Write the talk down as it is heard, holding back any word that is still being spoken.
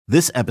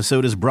This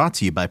episode is brought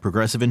to you by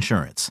Progressive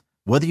Insurance.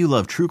 Whether you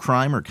love true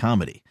crime or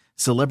comedy,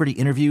 celebrity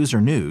interviews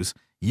or news,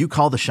 you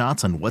call the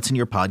shots on what's in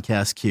your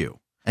podcast queue.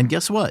 And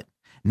guess what?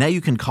 Now you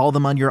can call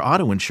them on your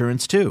auto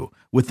insurance too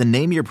with the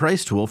Name Your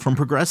Price tool from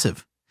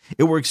Progressive.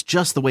 It works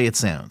just the way it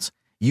sounds.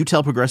 You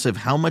tell Progressive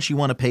how much you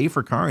want to pay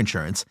for car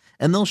insurance,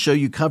 and they'll show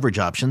you coverage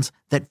options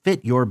that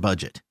fit your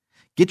budget.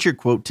 Get your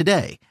quote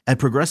today at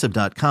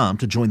Progressive.com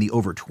to join the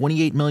over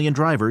 28 million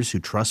drivers who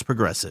trust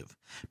Progressive.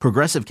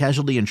 Progressive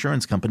Casualty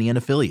Insurance Company and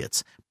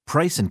Affiliates.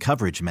 Price and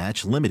coverage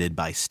match limited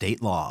by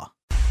state law.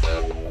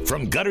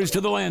 From gutters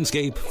to the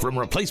landscape, from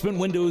replacement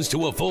windows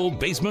to a full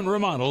basement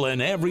remodel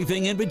and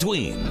everything in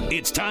between,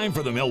 it's time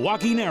for the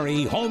Milwaukee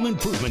NARI Home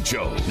Improvement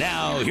Show.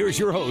 Now, here's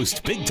your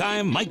host,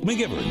 big-time Mike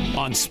McGivern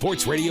on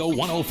Sports Radio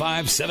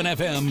 105.7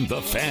 FM,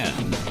 The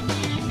Fan.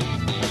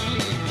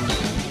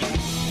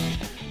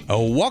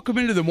 Welcome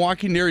into the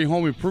Milwaukee NARI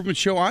Home Improvement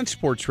Show on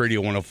Sports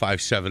Radio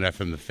 105.7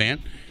 FM, The Fan.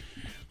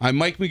 I'm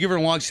Mike McGivern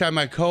alongside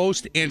my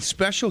co-host and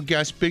special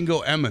guest,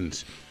 Bingo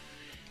Emmons.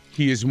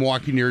 He is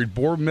Milwaukee NARI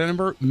board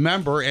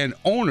member and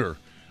owner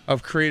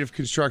of Creative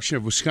Construction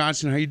of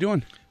Wisconsin. How you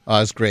doing?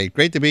 It's great.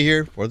 Great to be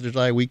here. 4th of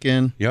July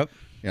weekend. Yep.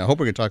 Yeah, I hope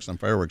we can talk some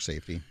fireworks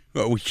safety.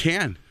 Well, we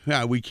can.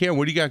 Yeah, we can.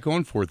 What do you got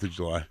going 4th of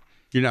July?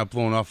 You're not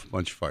blowing off a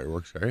bunch of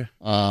fireworks, are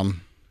you?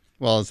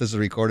 Well, is this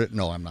recorded?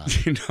 No, I'm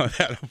not. You know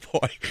that,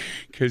 boy,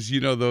 because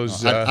you know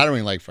those. I don't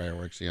really like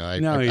fireworks. You know,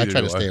 I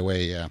try to stay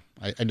away. Yeah,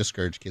 I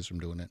discourage kids from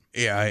doing it.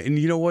 Yeah, and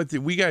you know what?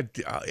 We got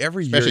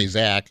every especially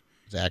year.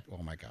 Zach.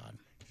 Oh my God.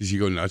 Does he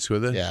go nuts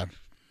with it? Yeah.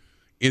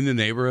 In the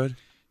neighborhood.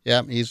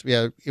 Yeah,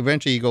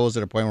 eventually he goes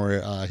to the point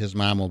where his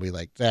mom will be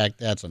like, Zach,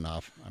 that's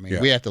enough. I mean,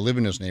 we have to live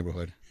in this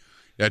neighborhood.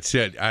 That's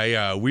it.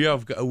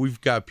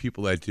 We've got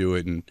people that do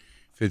it, and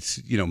if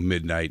it's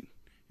midnight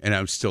and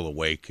I'm still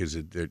awake because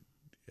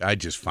I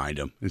just find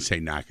them and say,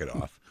 knock it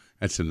off.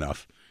 That's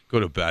enough. Go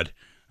to bed.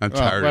 I'm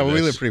tired of this.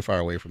 We live pretty far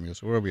away from you,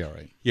 so we'll be all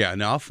right. Yeah,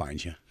 no, I'll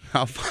find you.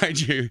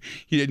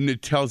 He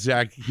didn't tell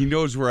Zach. He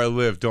knows where I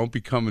live. Don't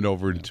be coming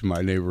over into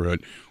my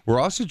neighborhood. We're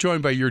also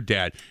joined by your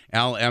dad,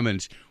 Al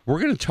Emmons. We're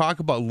going to talk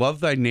about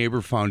Love Thy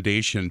Neighbor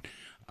Foundation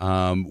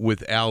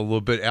with Al a little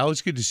bit. Al,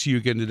 it's good to see you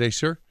again today,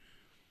 sir.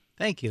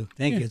 Thank you.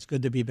 It's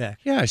good to be back.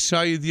 Yeah, I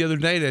saw you the other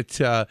night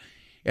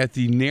at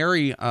the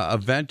NARI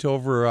event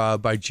over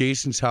by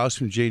Jason's house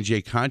from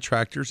J&J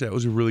Contractors. That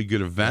was a really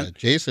good event.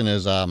 Jason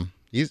is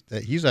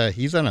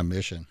he's on a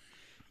mission.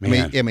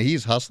 Man. I mean,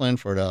 he's hustling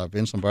for the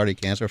Vince Lombardi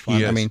Cancer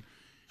Fund. I mean,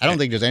 I don't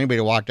think there's anybody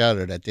that walked out of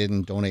there that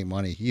didn't donate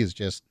money. He is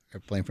just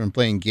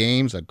playing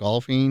games,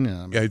 golfing.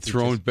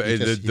 Throwing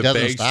the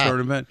bags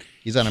tournament.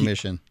 He's on a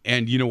mission.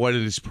 And you know what?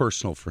 It is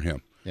personal for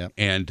him. Yeah.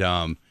 And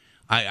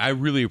I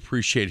really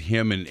appreciate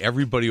him and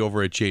everybody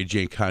over at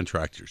J&J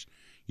Contractors.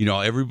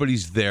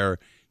 Everybody's there.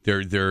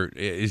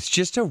 It's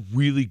just a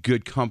really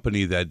good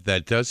company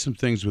that does some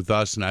things with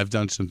us, and I've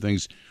done some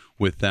things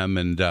with them,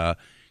 and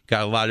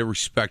got a lot of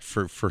respect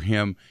for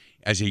him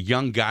as a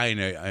young guy and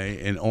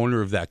an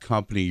owner of that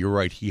company. You're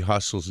right; he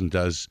hustles and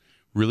does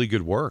really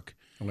good work.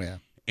 Oh yeah.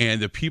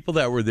 And the people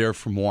that were there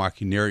from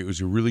Milwaukee NARI, it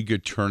was a really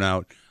good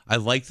turnout. I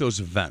like those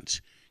events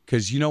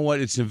because you know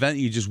what? It's an event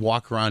you just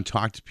walk around,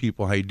 talk to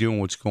people, how you doing,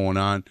 what's going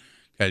on.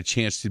 Got a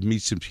chance to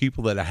meet some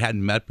people that I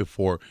hadn't met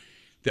before.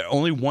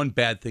 Only one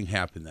bad thing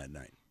happened that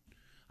night.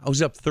 I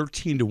was up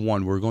 13-1.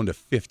 We were going to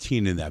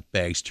 15 in that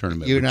bags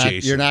tournament with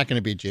Jason. You're not going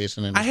to beat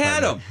Jason. I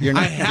had him.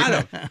 I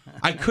had him.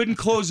 I couldn't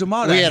close him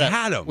out. I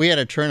had him. We had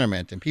a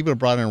tournament, and people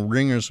brought in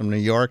ringers from New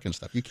York and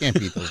stuff. You can't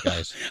beat those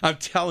guys. I'm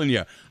telling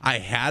you, I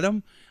had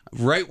him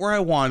right where I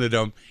wanted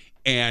him,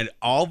 and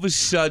all of a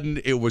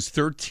sudden it was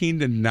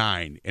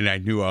 13-9, and I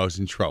knew I was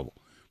in trouble.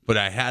 But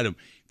I had him.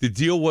 The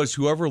deal was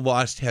whoever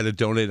lost had to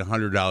donate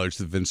 $100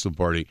 to the Vince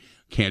Lombardi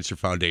Cancer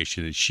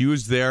Foundation, and she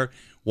was there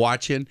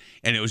watching,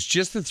 and it was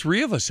just the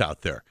three of us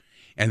out there.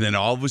 And then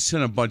all of a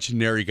sudden, a bunch of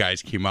NARI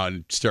guys came out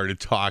and started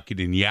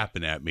talking and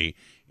yapping at me,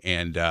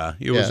 and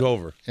it was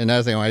over.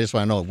 Another thing I just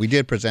want to know, we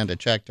did present a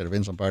check to the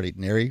Vince Lombardi.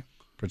 NARI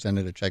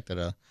presented a check to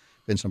the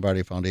Vince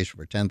Lombardi Foundation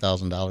for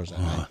 $10,000 that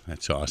night.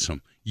 That's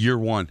awesome. Year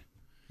one.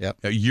 Yep.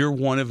 Year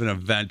one of an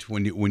event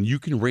when you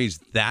can raise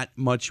that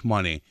much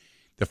money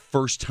the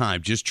first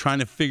time, just trying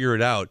to figure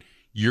it out.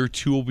 Year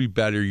two will be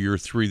better. Year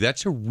three.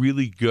 That's a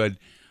really good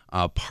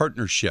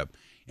partnership.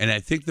 And I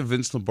think the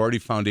Vince Lombardi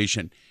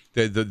Foundation,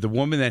 the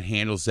woman that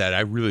handles that, I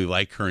really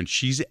like her, and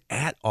she's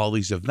at all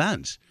these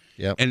events.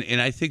 Yep.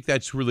 And I think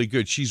that's really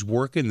good. She's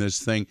working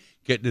this thing,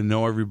 getting to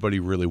know everybody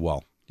really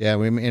well. Yeah,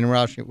 we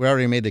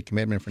already made the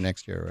commitment for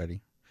next year already.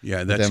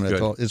 Yeah, that's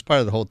good. It's part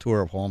of the whole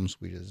tour of homes.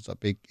 It's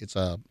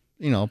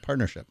a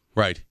partnership.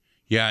 Right.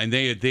 Yeah, and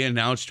they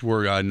announced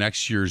we're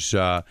next year's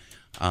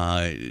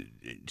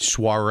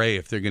soiree,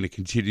 if they're going to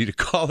continue to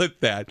call it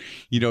that.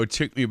 It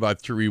took me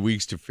about 3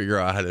 weeks to figure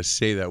out how to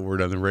say that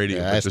word on the radio.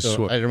 Yeah, I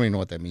don't even know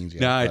what that means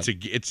yet. No,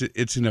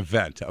 it's an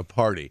event, a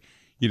party.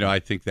 I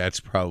think that's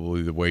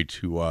probably the way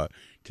to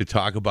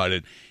talk about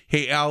it.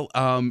 Hey, Al,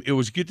 it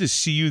was good to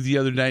see you the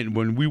other night. And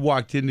when we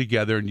walked in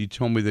together and you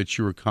told me that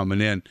you were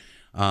coming in,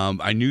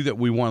 I knew that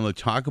we wanted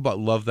to talk about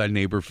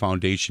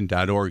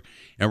LoveThyNeighborFoundation.org,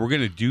 and we're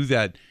going to do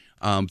that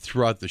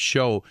throughout the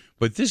show.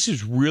 But this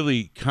is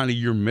really kind of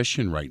your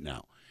mission right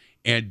now.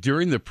 And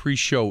during the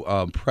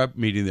pre-show prep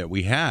meeting that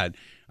we had,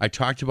 I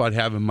talked about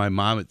having my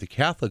mom at the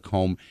Catholic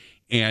home,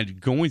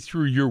 and going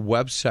through your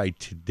website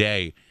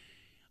today,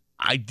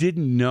 I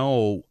didn't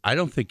know, I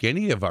don't think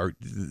any of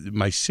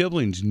my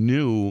siblings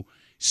knew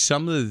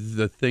some of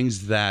the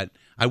things that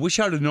I wish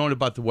I would have known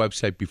about the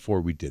website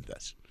before we did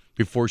this,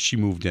 before she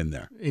moved in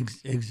there.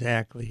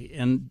 Exactly.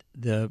 And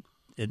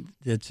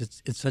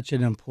it's such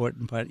an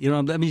important part.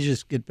 Let me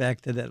just get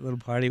back to that little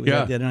party we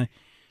did,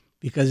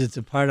 because it's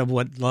a part of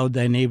what Love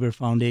Thy Neighbor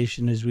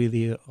Foundation is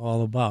really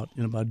all about,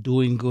 about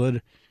doing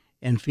good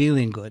and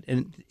feeling good.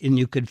 And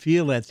you could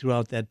feel that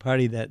throughout that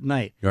party that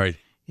night. Right.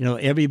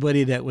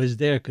 Everybody that was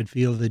there could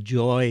feel the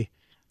joy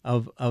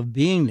of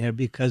being there,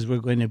 because we're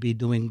going to be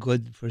doing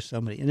good for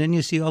somebody. And then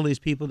you see all these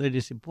people that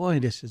just say, boy,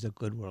 this is a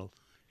good world.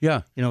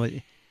 Yeah.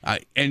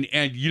 And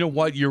you know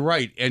what? You're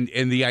right. And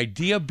the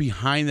idea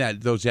behind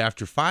those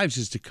after fives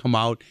is to come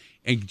out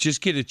and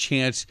just get a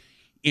chance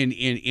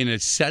in a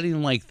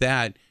setting like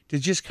that to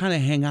just kind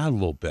of hang out a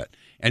little bit.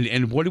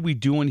 And what are we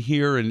doing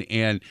here?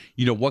 And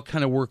what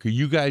kind of work are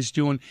you guys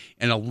doing?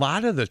 And a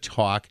lot of the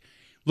talk,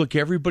 look,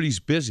 everybody's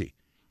busy.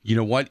 You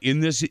know what?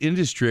 In this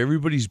industry,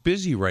 everybody's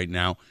busy right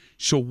now.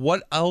 So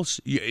what else?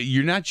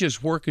 You're not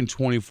just working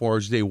 24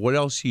 hours a day. What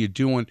else are you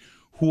doing?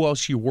 Who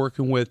else are you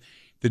working with?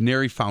 The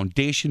NARI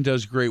Foundation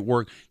does great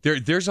work.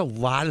 There's a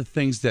lot of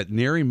things that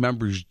NARI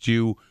members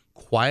do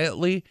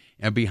quietly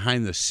and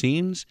behind the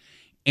scenes.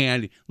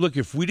 And look,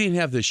 if we didn't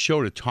have this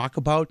show to talk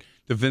about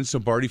the Vince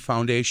Lombardi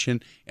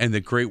Foundation and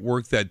the great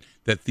work that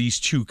these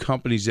two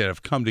companies that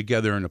have come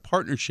together in a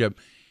partnership,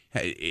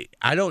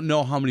 I don't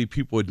know how many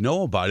people would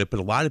know about it, but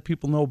a lot of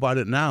people know about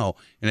it now,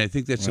 and I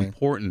think that's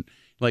important.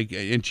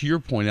 And to your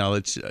point, Al,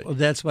 well,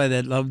 that's why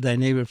that Love Thy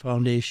Neighbor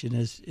Foundation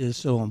is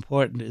so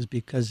important, is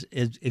because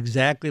it's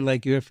exactly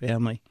like your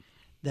family.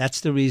 That's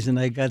the reason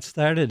I got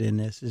started in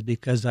this, is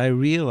because I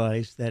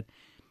realized that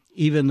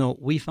even though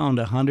we found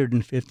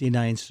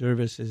 159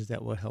 services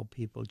that will help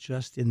people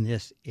just in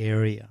this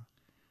area,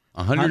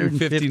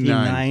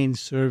 159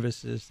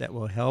 services that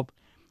will help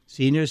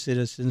senior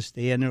citizens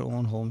stay in their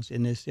own homes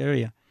in this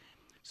area.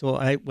 So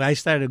I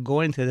started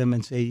going to them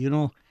and say,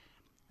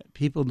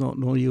 people don't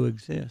know you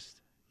exist.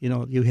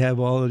 You have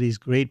all of these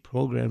great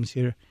programs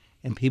here,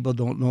 and people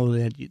don't know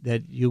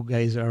that you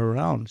guys are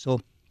around. So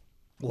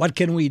what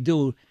can we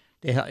do?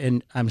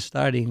 And I'm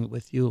starting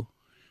with you.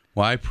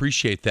 Well, I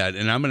appreciate that,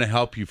 and I'm going to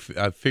help you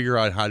figure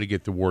out how to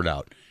get the word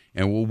out.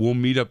 And we'll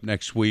meet up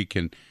next week.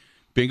 And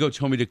Bingo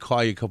told me to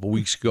call you a couple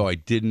weeks ago. I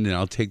didn't, and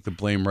I'll take the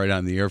blame right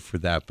on the air for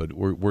that. But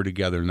we're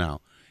together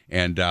now,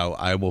 and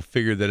I will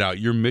figure that out.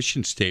 Your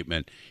mission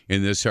statement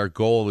in this, our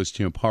goal is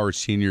to empower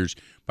seniors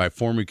by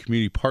forming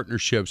community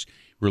partnerships,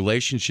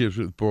 relationships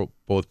with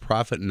both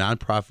profit and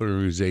nonprofit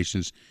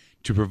organizations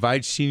to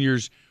provide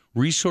seniors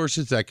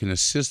resources that can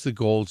assist the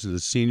goals of the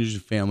seniors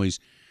and families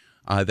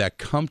that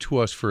come to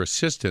us for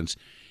assistance.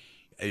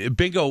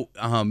 Bingo,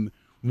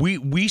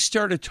 we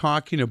started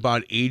talking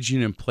about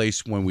aging in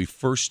place when we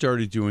first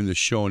started doing the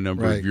show a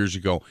number of years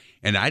ago,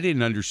 and I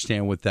didn't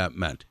understand what that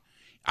meant.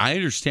 I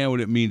understand what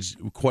it means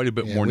quite a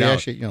bit more now.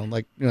 Actually,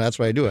 that's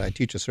why I do it. I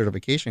teach a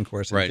certification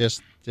course, and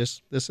just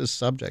this is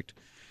subject.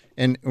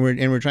 And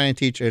we're trying to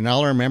teach, and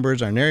all our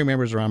members, our NARI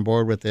members are on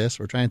board with this.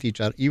 We're trying to teach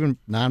out even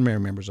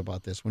non-NARI members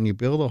about this. When you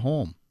build a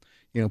home,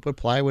 put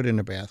plywood in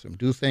the bathroom,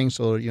 do things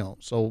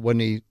so when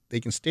they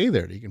can stay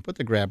there, you can put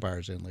the grab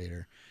bars in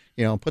later,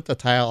 put the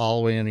tile all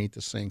the way underneath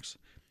the sinks.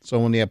 So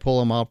when they pull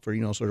them out for,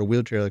 sort of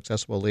wheelchair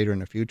accessible later in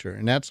the future.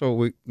 And that's what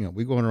we're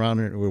going around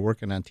and we're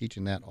working on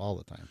teaching that all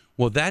the time.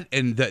 Well, that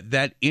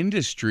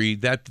industry,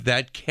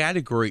 that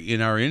category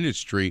in our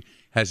industry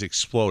has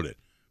exploded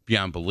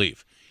beyond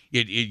belief.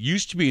 It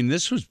used to be, and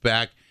this was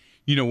back,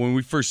 when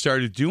we first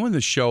started doing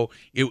the show,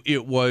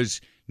 it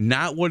was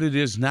not what it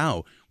is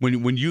now.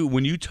 When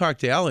you talk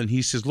to Alan,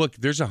 he says, look,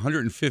 there's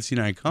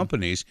 159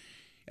 companies,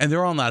 and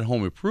they're all not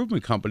home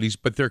improvement companies,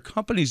 but they're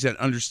companies that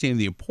understand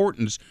the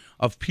importance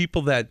of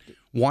people that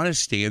want to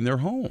stay in their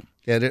home.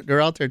 Yeah, they're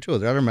out there too.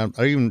 They're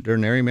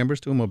NARI members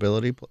too.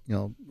 Mobility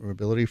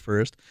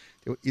first.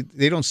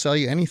 They don't sell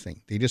you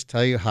anything. They just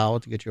tell you how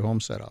to get your home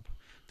set up.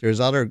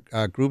 There's other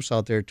groups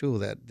out there too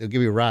that they'll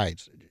give you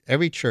rides.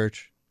 Every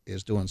church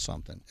is doing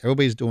something.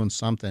 Everybody's doing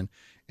something,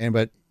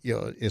 but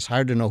it's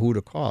hard to know who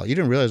to call. You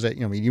didn't realize that.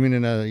 Even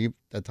in the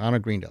town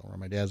of Greendale, where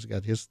my dad's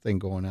got his thing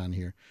going on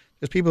here,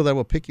 there's people that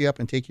will pick you up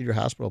and take you to your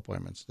hospital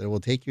appointments. That will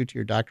take you to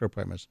your doctor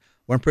appointments.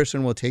 One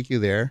person will take you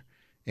there,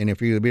 and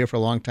if you'll be there for a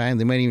long time,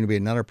 there might even be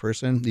another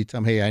person. You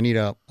tell them, hey, I need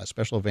a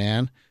special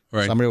van.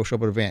 Right. Somebody will show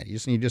up with a van. You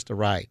just need a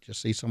ride.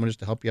 Just see someone just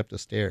to help you up the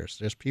stairs.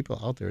 There's people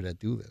out there that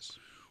do this.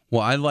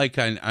 Well, I like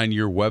on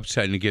your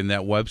website, and again,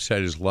 that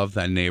website is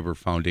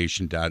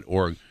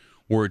LoveThyNeighborFoundation.org,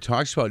 where it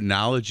talks about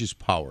knowledge is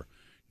power.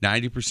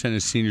 90%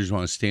 of seniors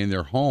want to stay in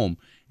their home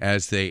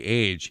as they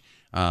age,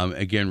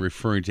 again,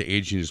 referring to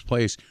aging as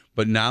place,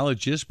 but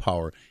knowledge is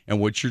power.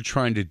 And what you're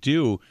trying to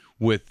do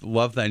with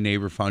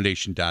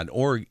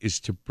LoveThyNeighborFoundation.org is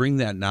to bring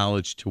that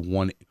knowledge to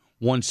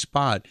one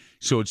spot,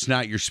 so it's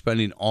not you're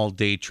spending all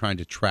day trying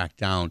to track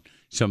down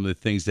some of the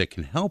things that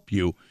can help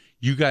you.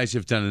 You guys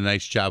have done a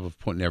nice job of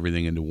putting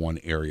everything into one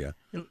area.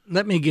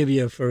 Let me give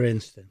you a for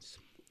instance,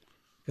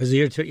 because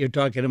you're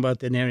talking about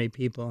the NARI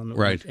people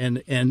right,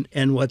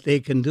 and what they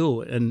can do,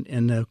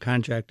 and the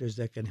contractors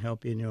that can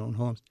help you in your own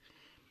homes.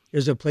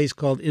 There's a place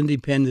called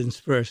Independence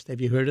First. Have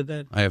you heard of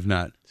that? I have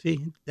not.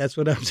 See, that's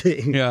what I'm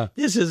saying. Yeah,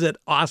 this is an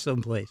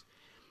awesome place.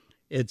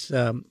 It's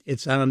on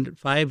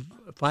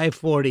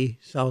 540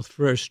 South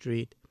First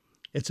Street.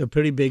 It's a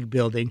pretty big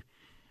building.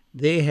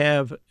 They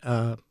have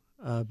a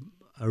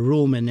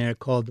room in there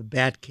called the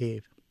Bat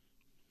Cave,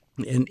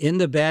 and in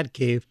the Bat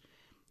Cave,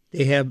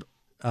 they have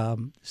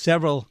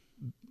several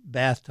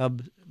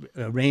bathtub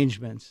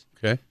arrangements.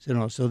 Okay.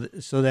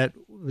 So that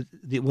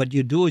what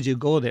you do is you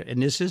go there,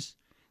 and this is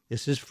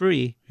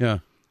free. Yeah.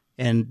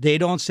 And they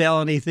don't sell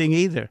anything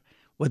either.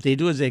 What they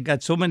do is they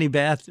got so many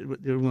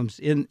bathrooms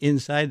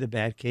inside the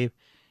Bat Cave,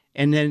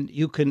 and then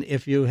you can,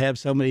 if you have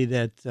somebody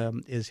that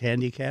is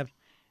handicapped,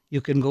 you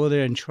can go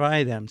there and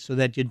try them, so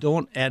that you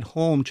don't at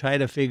home try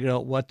to figure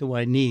out what do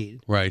I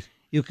need. Right.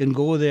 You can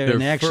go there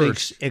and actually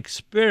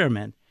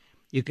experiment.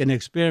 You can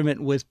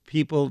experiment with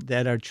people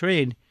that are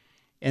trained,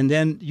 and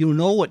then you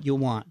know what you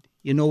want.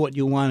 You know what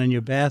you want in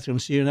your bathroom,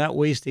 so you're not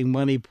wasting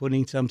money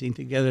putting something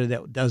together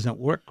that doesn't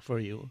work for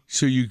you.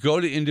 So you go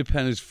to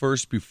Independence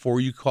First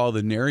before you call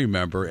the NARI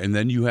member, and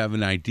then you have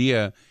an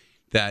idea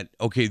that,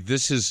 okay,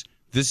 this is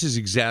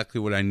exactly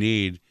what I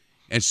need,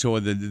 and so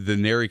the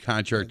NARI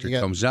contractor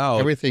comes out.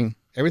 Everything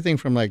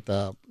from like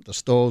the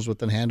stoves with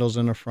the handles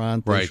in the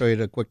front. They show you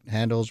the quick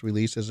handles,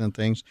 releases, and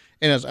things.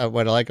 And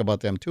what I like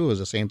about them too is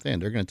the same thing.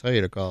 They're going to tell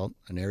you to call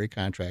a NARI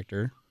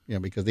contractor.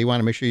 Because they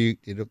want to make sure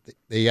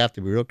they have to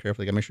be real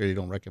careful. They got to make sure they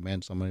don't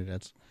recommend somebody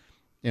that's,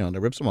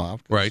 that rips them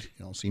off. Right.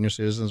 Senior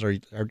citizens are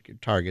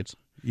targets.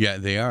 Yeah,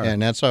 they are.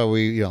 And that's how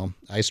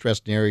I stress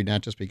NARI,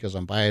 not just because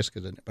I'm biased,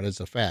 but it's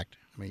a fact.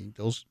 I mean,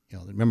 those,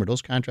 remember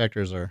those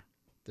contractors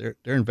they're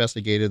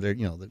investigated. They're,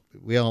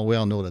 we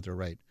all know that they're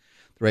right,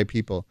 the right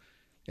people.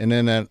 And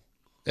then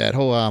that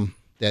whole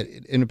that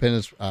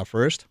Independence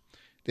First,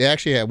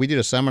 we did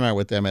a seminar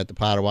with them at the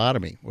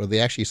Potawatomi where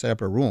they actually set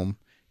up a room.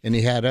 And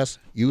they had us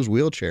use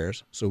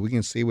wheelchairs so we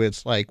can see what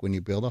it's like when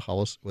you build a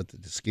house with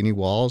the skinny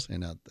walls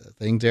and the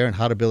things there, and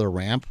how to build a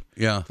ramp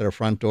to the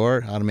front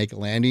door, how to make a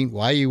landing,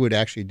 why you would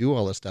actually do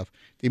all this stuff.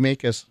 They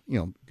make us,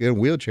 get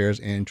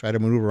wheelchairs and try to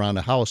maneuver around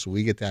the house so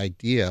we get the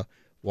idea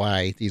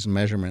why these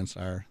measurements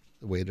are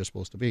the way they're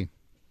supposed to be.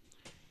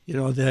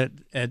 Now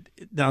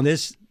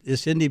this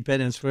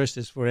Independence First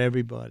is for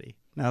everybody.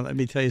 Now let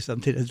me tell you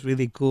something that's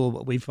really cool.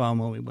 What we found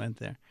when we went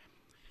there.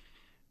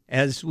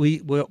 As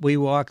we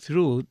walk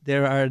through,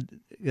 there are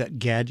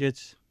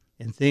gadgets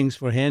and things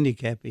for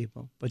handicapped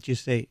people. But you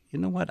say, you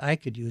know what, I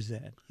could use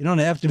that. You don't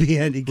have to be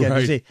handicapped.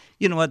 Right. You say,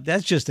 you know what,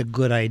 that's just a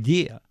good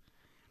idea.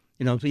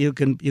 You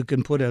can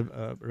put a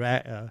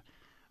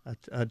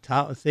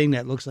thing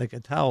that looks like a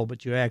towel,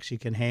 but you actually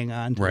can hang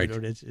on to it. Or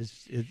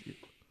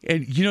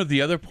And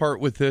the other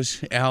part with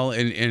this, Al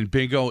and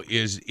Bingo,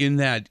 is in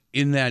that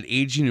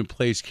aging in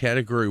place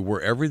category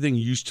where everything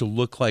used to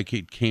look like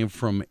it came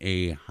from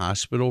a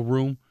hospital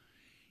room.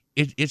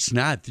 It's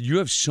not. You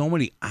have so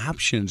many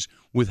options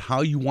with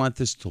how you want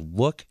this to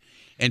look,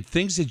 and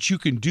things that you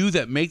can do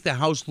that make the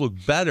house look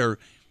better,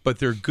 but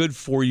they're good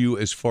for you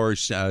as far as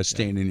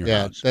staying in your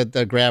house. Yeah,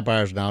 the grab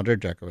bars now, they're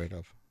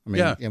decorative. I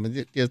mean,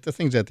 the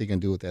things that they can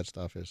do with that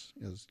stuff is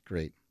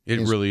great.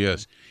 It really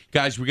is.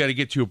 Guys, we got to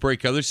get to a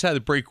break. Other side of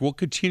the break, we'll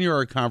continue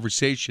our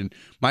conversation.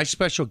 My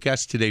special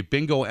guests today,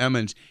 Bingo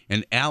Emmons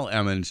and Al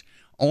Emmons,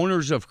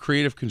 owners of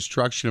Creative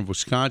Construction of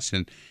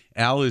Wisconsin.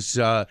 Al is,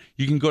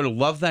 you can go to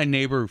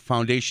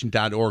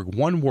LoveThyNeighborFoundation.org.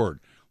 One word,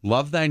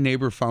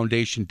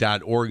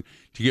 LoveThyNeighborFoundation.org,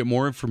 to get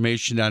more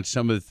information on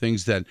some of the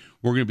things that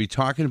we're going to be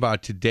talking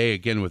about today,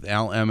 again, with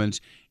Al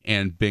Emmons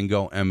and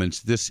Bingo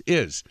Emmons. This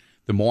is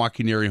the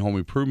Milwaukee NARI Home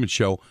Improvement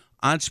Show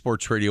on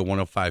Sports Radio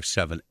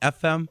 105.7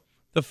 FM.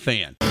 The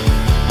Fan.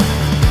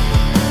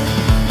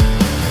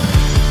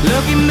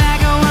 Looking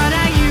back on what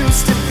I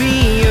used to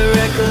be, a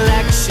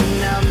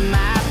recollection of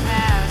my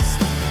past.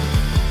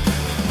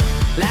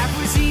 Life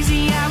was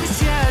easy, I was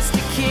just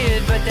a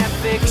kid, but that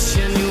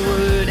fiction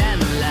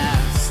wouldn't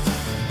last.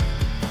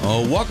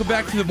 Welcome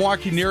back to the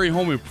Milwaukee NARI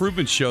Home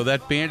Improvement Show.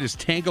 That band is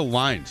Tangle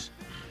Lines.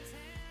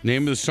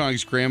 Name of the song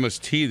is Grandma's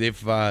Tea.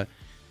 They've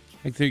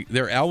I think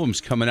their album's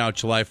coming out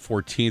July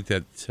 14th.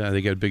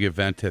 They got a big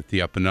event at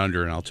the Up and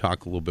Under, and I'll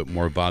talk a little bit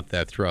more about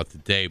that throughout the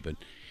day. But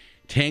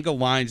Tangle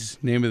Lines,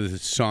 name of the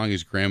song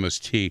is Grandma's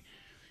Tea.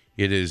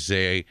 It is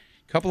a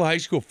couple of high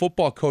school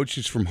football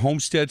coaches from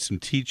Homestead, some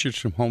teachers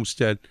from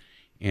Homestead,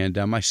 and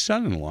my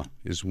son-in-law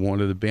is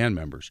one of the band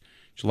members.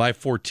 July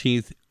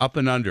 14th, Up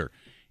and Under,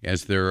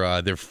 as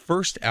their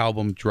first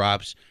album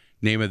drops.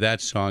 Name of that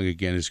song,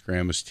 again, is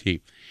Grandma's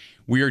Tea.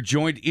 We are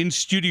joined in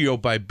studio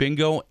by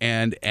Bingo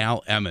and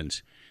Al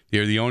Emmons. They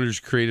are the owners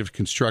of Creative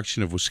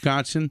Construction of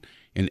Wisconsin,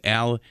 and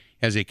Al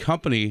has a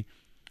company.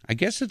 I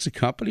guess it's a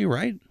company,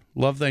 right?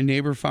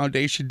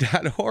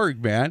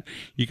 lovethyneighborfoundation.org, man.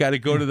 You got to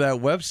go to that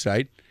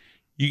website.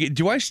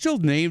 Do I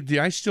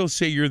still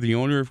say you're the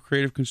owner of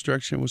Creative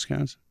Construction in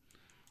Wisconsin?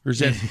 Or is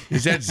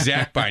that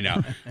Zach by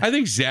now? I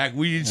think Zach,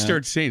 we need to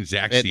start saying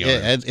Zach's the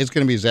owner. It's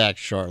going to be Zach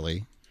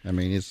shortly. I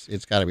mean,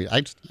 it's got to be.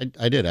 I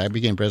did. I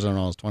became president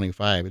when I was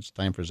 25. It's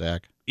time for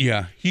Zach.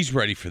 Yeah, he's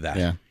ready for that.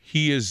 Yeah.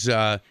 He is.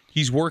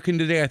 He's working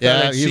today.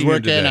 He's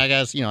working. I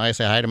guess I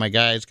say hi to my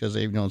guys because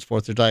it's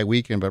 4th of July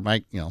weekend. But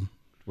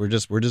we're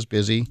just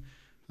busy.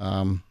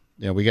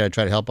 We got to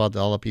try to help out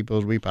all the people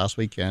as we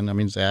possibly can. I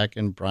mean, Zach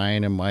and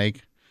Brian and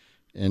Mike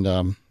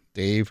and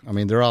Dave. I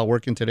mean, they're all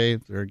working today.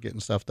 They're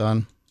getting stuff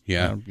done.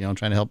 Yeah.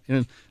 Trying to help.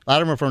 A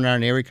lot of them are from our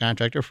NARI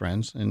contractor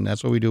friends, and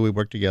that's what we do. We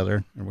work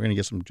together, and we're going to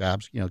get some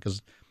jobs.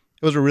 Because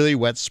it was a really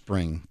wet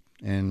spring.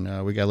 And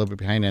we got a little bit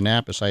behind on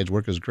that. Besides,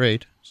 work is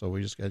great, so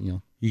we just got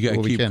You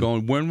got to keep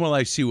going. When will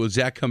I see? Will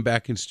Zach come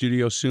back in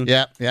studio soon?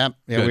 Yeah.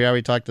 We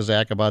already talked to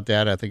Zach about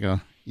that. I think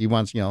he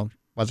wants to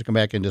come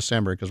back in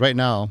December because right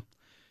now,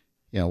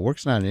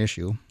 work's not an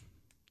issue.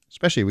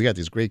 Especially we got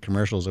these great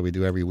commercials that we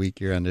do every week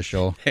here on this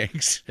show.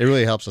 Thanks. It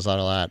really helps us out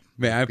a lot.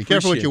 Man, be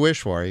careful what you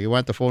wish for. You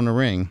want the phone to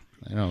ring.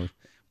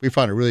 We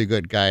found a really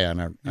good guy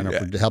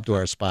to help do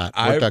our spot.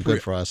 Worked out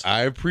good for us.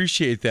 I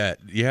appreciate that.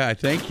 Yeah,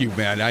 thank you,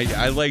 man.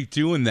 I like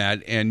doing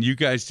that, and you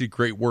guys did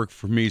great work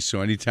for me.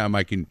 So anytime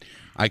I can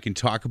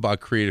talk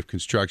about Creative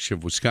Construction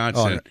of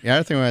Wisconsin. The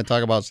other thing we're going to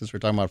talk about, since we're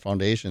talking about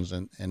foundations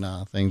and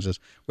things, is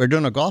we're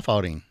doing a golf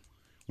outing.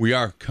 We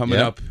are coming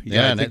up.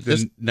 Yeah, I think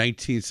the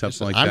 19th,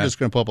 something like that. I'm just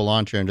going to pull up a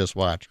lawn chair and just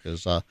watch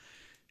because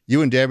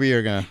you and Debbie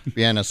are going to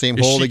be on the same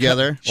hole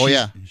together.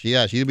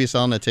 She'll be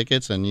selling the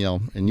tickets, and you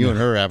and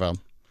her have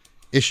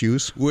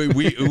issues.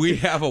 We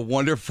have a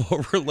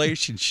wonderful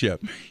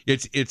relationship.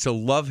 It's a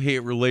love-hate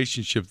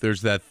relationship.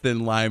 There's that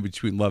thin line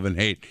between love and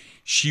hate.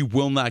 She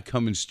will not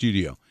come in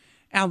studio.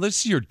 Al, this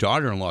is your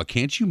daughter-in-law.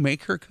 Can't you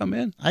make her come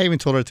in? I even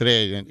told her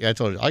today. I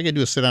told her all you can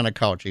do is sit on a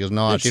couch. She goes,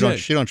 no, she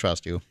don't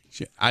trust you.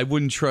 I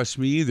wouldn't trust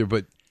me either.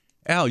 But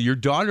Al, your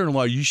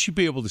daughter-in-law, you should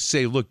be able to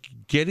say, look,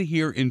 get it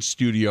here in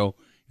studio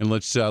and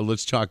let's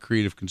talk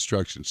creative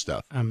construction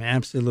stuff. I'm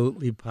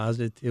absolutely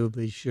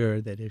positively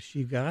sure that if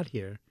she got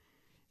here,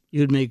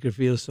 you'd make her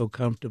feel so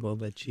comfortable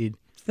that she'd.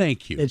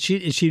 Thank you. That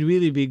she'd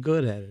really be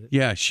good at it.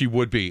 Yeah, she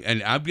would be,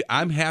 and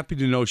I'm happy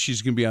to know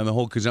she's going to be on the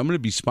whole because I'm going to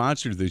be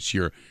sponsored this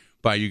year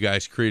by you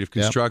guys, Creative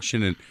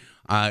Construction, and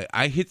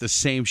I hit the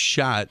same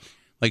shot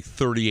like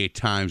 38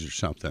 times or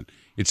something.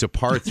 It's a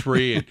par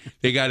 3, and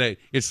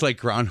it's like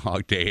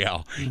Groundhog Day,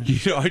 Al.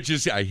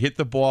 I hit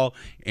the ball,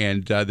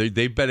 and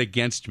they bet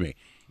against me.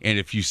 And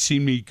if you see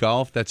me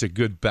golf, that's a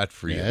good bet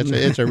for you. Yeah,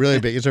 it's a really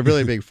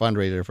big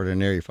fundraiser for the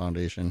NARI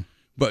Foundation.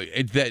 But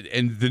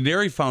the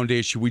NARI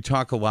Foundation, we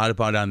talk a lot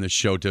about on this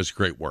show, does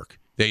great work.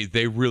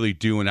 They really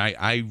do, and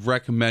I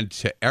recommend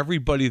to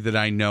everybody that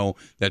I know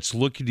that's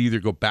looking to either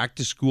go back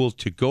to school,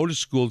 to go to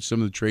school,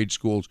 some of the trade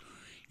schools,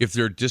 if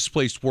they're a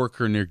displaced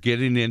worker and they're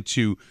getting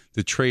into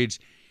the trades,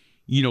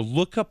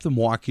 look up the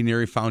Milwaukee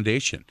NARI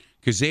Foundation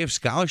because they have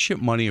scholarship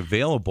money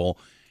available,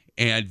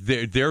 and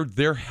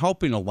they're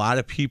helping a lot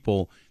of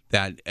people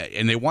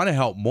and they want to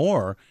help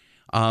more.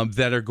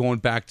 That are going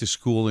back to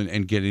school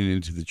and getting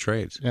into the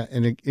trades. Yeah,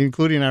 and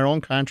including our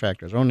own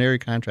contractors, our own NARI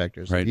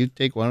contractors. Right. If you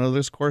take one of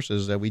those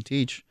courses that we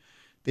teach,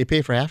 they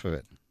pay for half of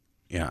it.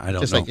 Yeah, I don't know.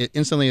 Just like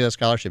instantly a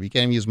scholarship. You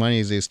can't even use money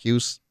as the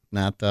excuse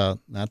not to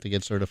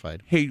get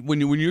certified. Hey, when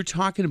you're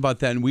talking about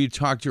that, and we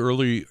talked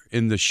earlier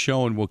in the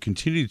show, and we'll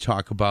continue to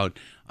talk about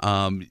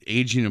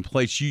aging in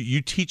place,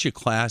 you teach a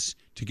class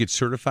to get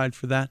certified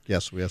for that?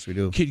 Yes, we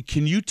do.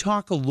 Can you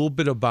talk a little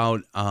bit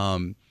about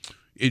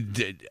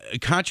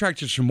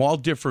contractors from all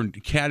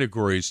different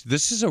categories?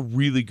 This is a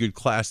really good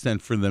class then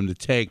for them to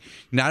take.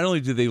 Not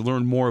only do they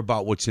learn more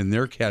about what's in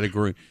their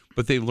category,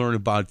 but they learn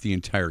about the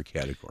entire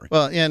category.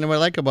 Well, yeah, and what I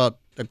like about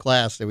the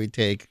class that we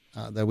take,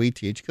 that we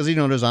teach, because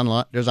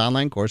there's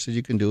online courses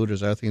you can do,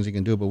 there's other things you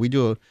can do, but we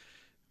do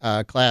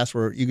a class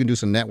where you can do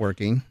some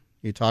networking.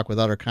 You talk with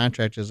other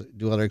contractors,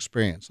 do other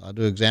experience. I'll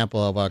do an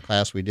example of a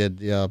class we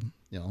did,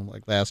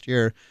 like last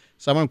year.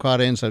 Someone called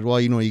in and said, well,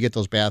 you get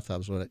those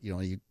bathtubs.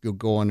 You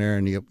go in there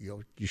and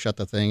you shut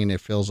the thing and it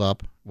fills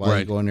up while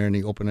you go in there and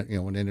you open it,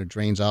 and then it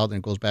drains out and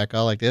it goes back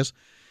out like this.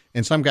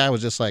 And some guy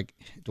was just like,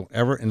 don't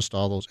ever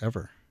install those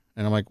ever.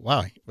 And I'm like,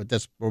 wow, but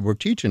that's what we're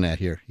teaching that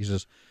here. He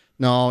says,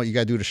 no, you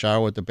got to do the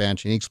shower with the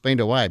bench. And he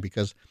explained it why,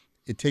 because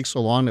it takes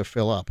so long to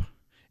fill up.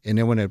 And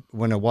then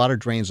when the water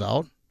drains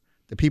out,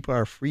 the people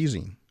are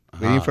freezing,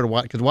 waiting for the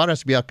water, because the water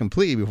has to be out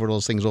completely before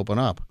those things open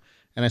up.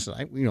 And I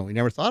said, we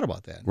never thought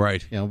about that.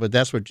 Right. But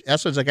that's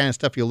the kind of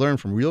stuff you learn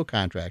from real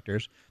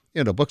contractors.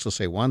 The books will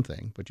say one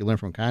thing, but you learn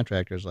from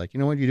contractors like,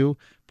 what you do?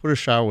 Put a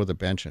shower with a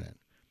bench in it.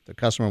 The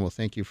customer will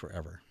thank you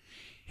forever.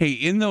 Hey,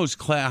 in those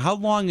class, how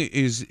long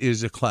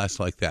is a class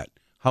like that?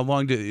 How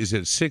long is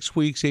it? 6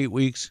 weeks, 8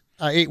 weeks?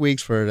 8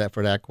 weeks for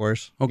that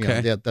course.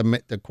 Okay.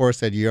 The course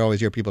that you always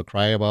hear people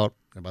cry about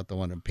the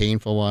one, the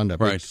painful one, the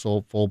big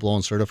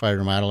full-blown certified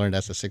remodeler,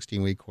 that's a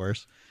 16-week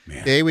course.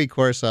 Man. The 8-week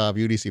course of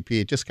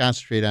UDCP, just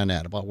concentrate on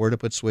that, about where to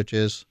put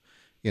switches,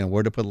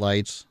 where to put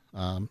lights,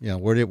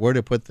 Where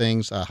to put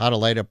things, how to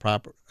light up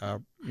proper,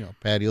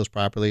 patios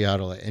properly, how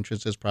to light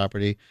entrances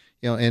properly,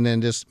 and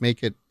then just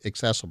make it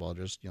accessible.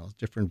 There's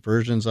different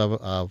versions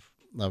of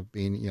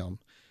being,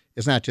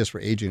 it's not just for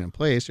aging in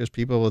place. There's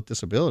people with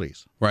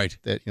disabilities, right?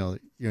 That you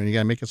got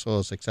to make it so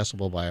it's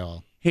accessible by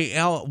all. Hey,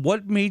 Al,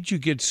 what made you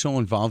get so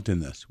involved in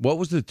this? What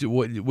was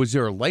was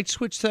there a light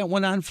switch that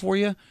went on for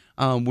you?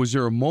 Was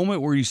there a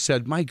moment where you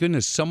said, "My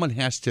goodness, someone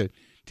has to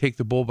take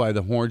the bull by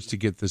the horns to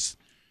get this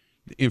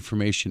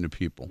information to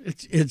people"?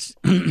 It's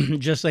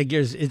just like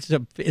yours. It's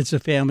a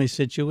family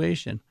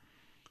situation.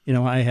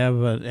 I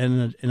have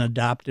an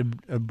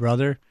adopted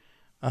brother,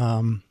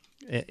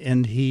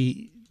 and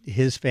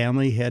his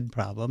family had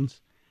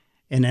problems,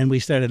 and then we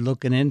started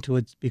looking into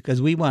it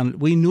because we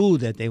knew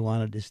that they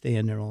wanted to stay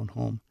in their own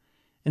home.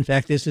 In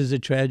fact, this is a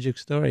tragic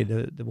story.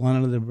 The one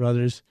of the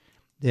brothers,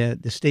 the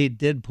state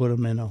did put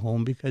them in a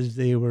home because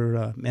they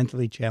were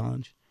mentally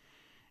challenged,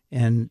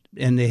 and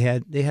they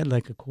had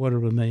like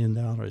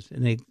 $250,000,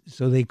 and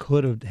they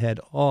could have had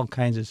all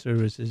kinds of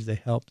services to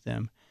help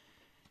them,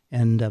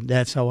 and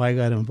that's how I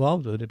got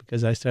involved with it,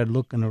 because I started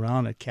looking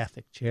around at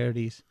Catholic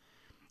charities,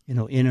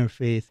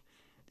 interfaith,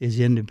 there's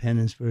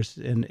Independence First,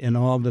 and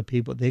all the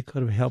people. They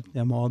could have helped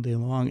them all day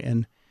long,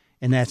 and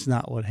that's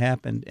not what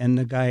happened. And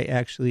the guy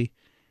actually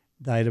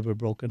died of a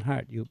broken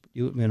heart.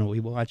 We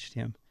watched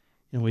him.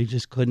 We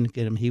just couldn't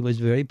get him. He was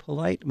very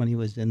polite when he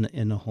was in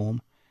the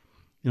home.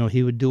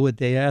 He would do what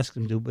they asked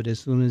him to, but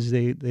as soon as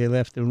they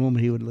left the room,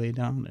 he would lay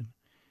down.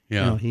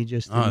 And he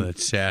just didn't.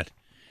 That's sad.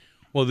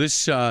 Well,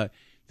 this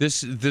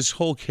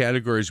whole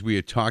category, as we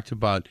had talked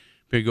about,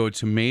 Big O,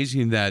 it's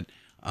amazing that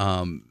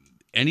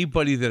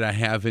anybody that I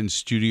have in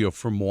studio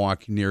from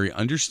Milwaukee NARI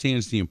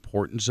understands the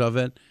importance of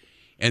it,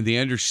 and they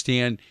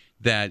understand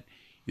that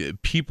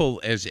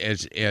people,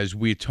 as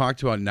we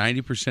talked about,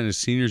 90% of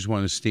seniors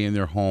want to stay in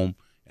their home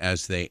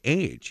as they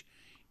age.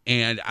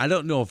 And I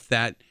don't know if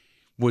that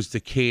was the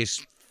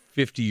case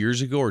 50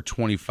 years ago or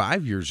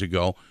 25 years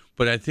ago,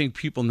 but I think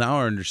people now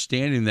are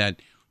understanding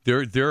that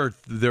there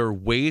are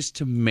ways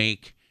to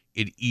make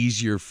it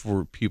easier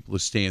for people to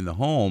stay in the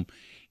home.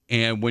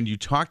 And when you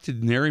talk to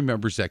NARI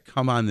members that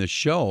come on this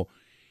show,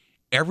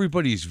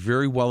 everybody's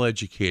very well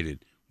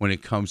educated when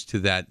it comes to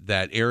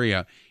that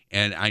area.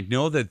 And I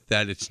know that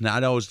it's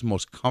not always the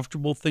most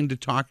comfortable thing to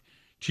talk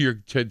to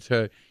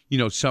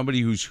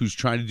somebody who's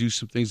trying to do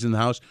some things in the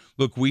house.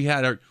 Look, we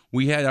had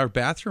our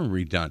bathroom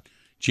redone,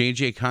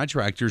 J&J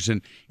Contractors,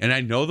 and I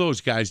know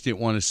those guys didn't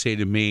want to say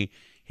to me,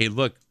 "Hey,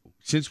 look,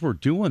 since we're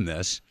doing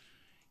this,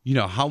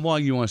 how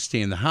long you want to stay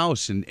in the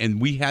house?"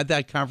 And we had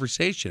that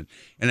conversation.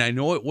 And I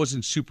know it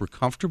wasn't super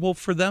comfortable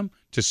for them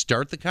to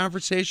start the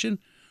conversation,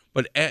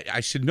 but I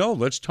said, no,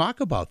 let's talk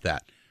about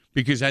that.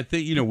 Because I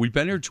think, we've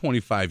been here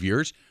 25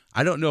 years.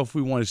 I don't know if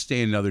we want to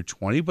stay another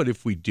 20, but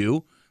if we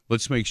do,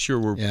 let's make sure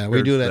we're prepared. Yeah,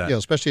 we do that.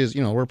 Especially as,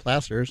 we're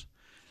plasterers,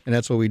 and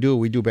that's what we do.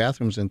 We do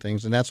bathrooms and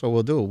things, and that's what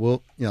we'll do.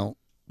 We'll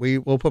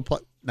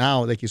put,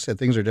 now, like you said,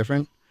 things are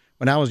different.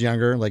 When I was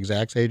younger, like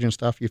Zach's age and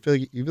stuff, you feel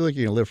like you're going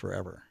to live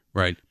forever.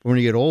 Right. But when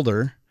you get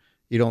older,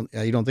 you don't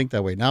think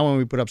that way. Now when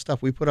we put up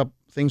stuff, we put up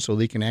things so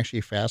they can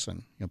actually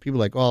fasten. People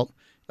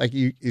like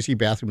you see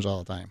bathrooms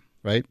all the time,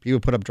 right?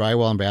 People put up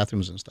drywall in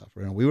bathrooms and stuff.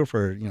 We were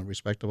for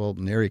respectable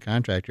NARI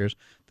contractors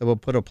that will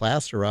put a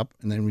plaster up,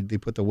 and then they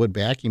put the wood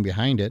backing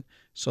behind it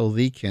so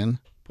they can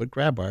put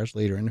grab bars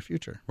later in the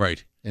future.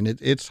 Right. And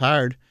it's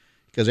hard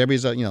because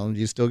everybody's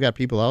you still got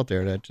people out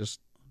there that just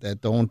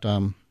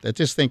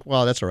think,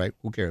 well, that's all right.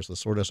 Who cares?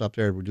 Let's sort this up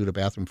there. We'll do the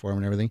bathroom for them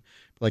and everything.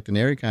 But like the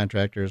NARI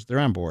contractors, they're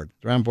on board.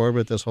 They're on board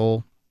with this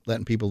whole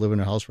letting people live in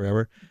their house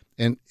forever.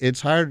 And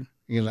it's hard.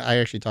 I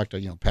actually talked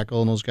to,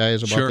 Peckle and those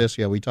guys about this.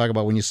 Yeah, we talk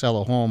about when you sell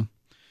a home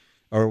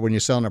or when you're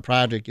selling a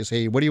project, you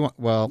say, what do you want?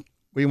 Well,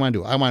 what do you want to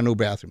do? I want a new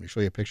bathroom. You show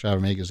you a picture out of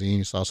a magazine.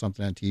 You saw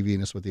something on TV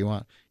and that's what you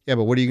want. Yeah,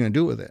 but what are you going to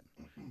do with it?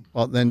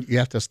 Well, then you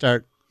have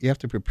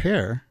to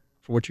prepare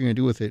for what you're going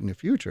to do with it in the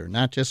future,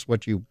 not just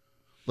what you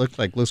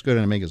looks good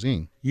in a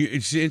magazine.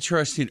 It's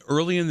interesting.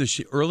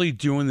 Early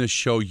doing this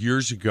show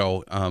years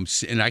ago,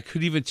 and I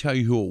couldn't even tell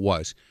you who it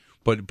was,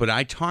 but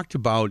I talked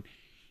about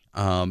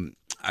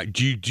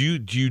do you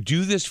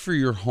do this for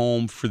your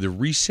home for the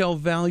resale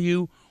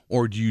value,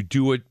 or do you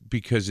do it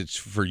because it's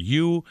for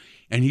you?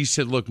 And he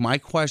said, look, my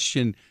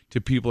question to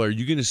people are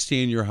you going to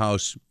stay in your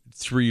house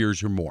 3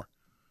 years or more?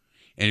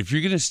 And if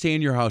you're going to stay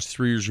in your house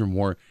 3 years or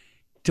more,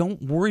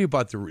 don't worry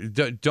about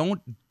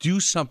don't do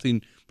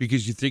something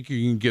because you think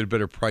you can get a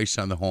better price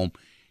on the home.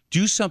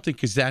 Do something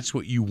because that's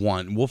what you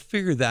want. And we'll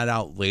figure that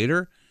out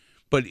later.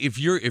 But if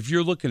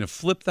you're looking to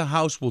flip the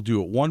house, we'll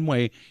do it one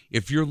way.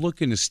 If you're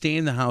looking to stay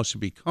in the house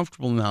and be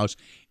comfortable in the house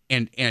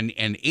and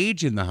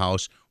age in the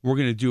house, we're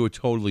going to do it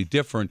totally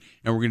different,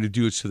 and we're going to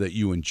do it so that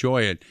you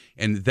enjoy it.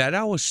 And that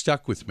always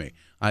stuck with me.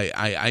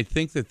 I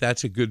think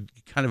that's a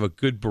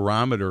good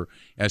barometer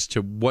as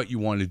to what you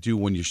want to do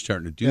when you're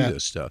starting to do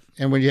this stuff.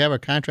 And when you have a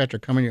contractor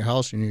come in your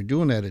house and you're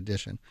doing that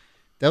addition,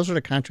 those are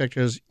the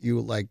contractors you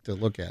like to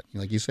look at.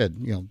 Like you said,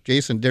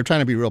 Jason, they're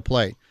trying to be real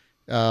polite.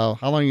 how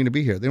long are you going to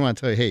be here? They don't want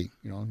to tell you, hey,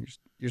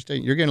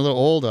 you're getting a little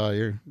old.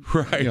 You're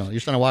Right. you're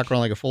starting to walk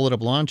around like a folded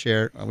up lawn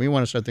chair. We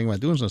want to start thinking about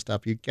doing some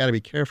stuff. You got to be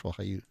careful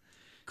how you.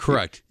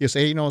 Correct. You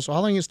say, so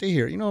how long you stay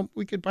here?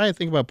 We could probably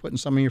think about putting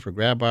some in here for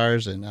grab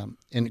bars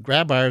and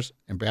grab bars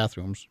and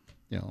bathrooms.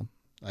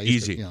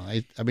 Easy.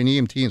 I've been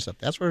EMT and stuff.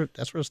 That's where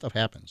the stuff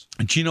happens.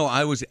 Gino,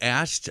 I was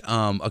asked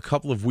a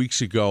couple of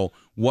weeks ago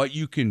what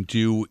you can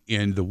do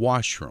in the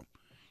washroom.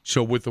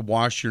 So with the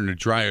washer and the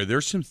dryer,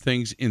 there's some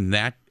things in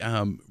that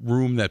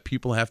room that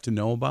people have to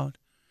know about.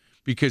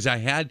 Because I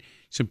had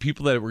some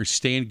people that were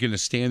going to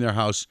stay in their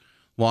house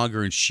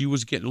longer, and she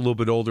was getting a little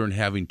bit older and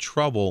having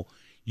trouble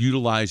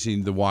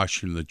utilizing the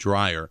washer and the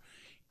dryer.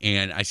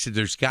 And I said,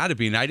 there's got to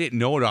be, and I didn't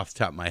know it off the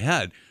top of my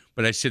head,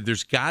 but I said,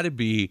 there's got to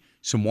be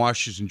some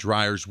washers and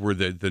dryers where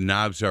the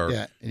knobs are.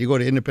 Yeah, and you go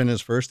to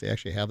Independence First, they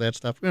actually have that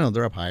stuff.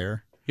 They're up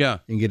higher. Yeah.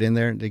 You can get in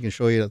there, they can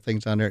show you the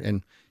things on there.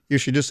 And you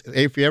should just,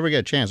 if you ever get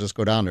a chance, just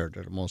go down there.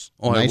 They're the most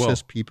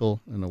nicest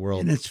people in the world.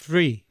 And it's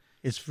free.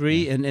 It's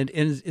free, and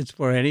it's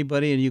for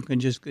anybody, and you can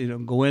just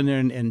go in there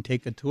and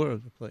take a tour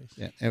of the place.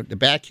 Yeah, and the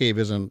Bat Cave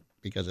isn't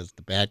because it's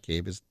the Bat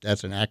Cave.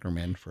 That's an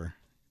acronym for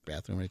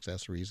bathroom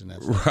accessories, and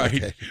that's right.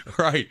 Okay.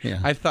 Right. Yeah.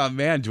 I thought,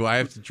 man, do I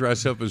have to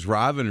dress up as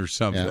Robin or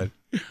something?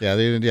 Yeah,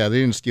 they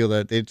didn't steal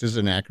that. It's just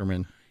an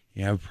acronym.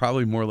 Yeah,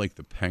 probably more like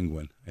the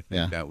Penguin. I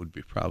think that would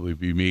probably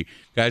be me.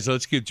 Guys,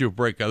 let's get to a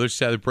break. Other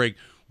side of the break,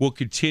 we'll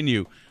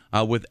continue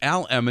with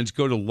Al Emmons.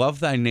 Go to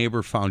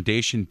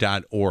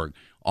lovethyneighborfoundation.org.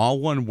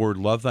 All one word,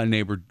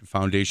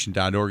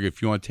 lovethyneighborfoundation.org.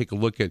 If you want to take a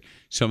look at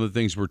some of the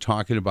things we're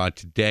talking about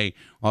today.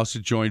 Also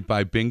joined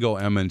by Bingo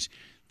Emmons.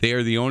 They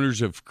are the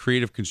owners of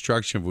Creative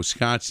Construction of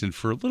Wisconsin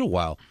for a little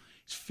while.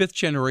 It's a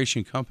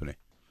fifth-generation company.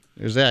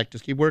 There's Zach.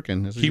 Just keep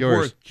working. This is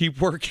yours. Keep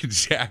working,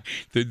 Zach.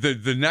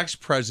 The next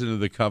president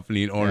of the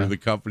company and owner of the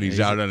company is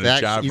out on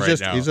a job now.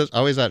 He's just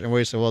always out there.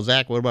 We say, well,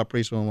 Zach, what about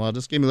pretty soon? Well,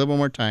 just give me a little bit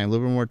more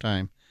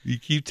time. You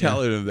keep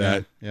telling him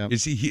that. Yeah.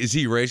 Is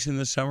he racing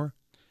this summer?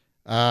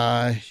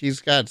 He's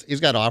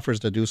got offers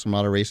to do some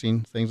other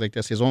racing things like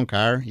this. His own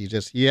car. He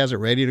has it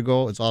ready to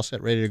go. It's all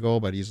set, ready to go.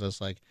 But he's just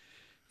like,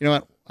 you know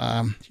what?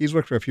 He's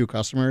worked for a few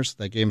customers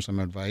that gave him some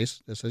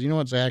advice that says, you know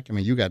what, Zach? I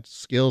mean, you got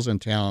skills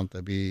and talent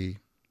to be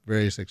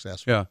very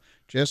successful. Yeah.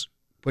 Just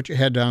put your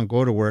head down,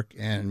 go to work,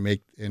 and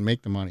make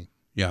the money.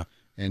 Yeah.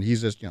 And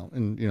he's just, I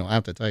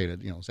have to tell you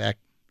that, Zach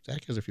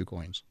has a few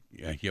coins.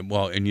 Yeah.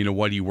 Well, and you know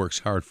what? He works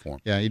hard for him.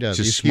 Yeah, he does.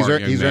 He's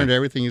He's earned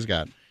everything he's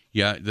got.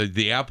 Yeah.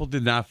 The apple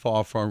did not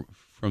fall from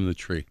the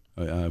tree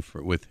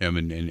with him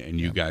and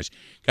you guys.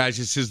 Guys,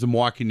 this is the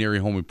Milwaukee NARI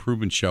Home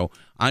Improvement Show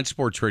on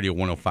Sports Radio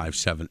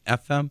 105.7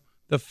 FM,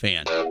 The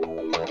Fan.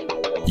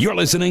 You're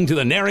listening to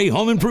the NARI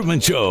Home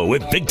Improvement Show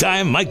with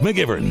big-time Mike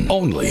McGivern.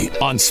 Only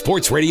on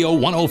Sports Radio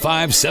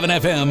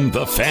 105.7 FM,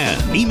 The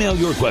Fan. Email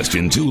your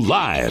question to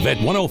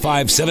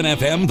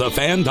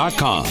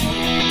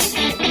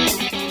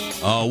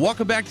live@1057fmthefan.com.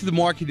 Welcome back to the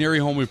Milwaukee NARI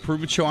Home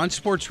Improvement Show on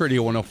Sports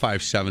Radio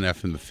 105.7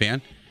 FM, The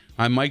Fan.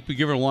 I'm Mike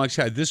McGivern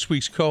alongside this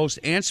week's co-host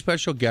and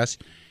special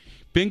guest,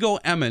 Bingo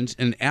Emmons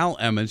and Al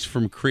Emmons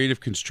from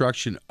Creative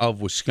Construction of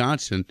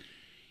Wisconsin.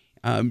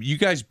 You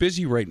guys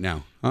busy right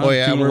now? Huh? Oh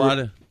yeah,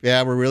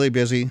 we're really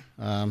busy.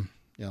 First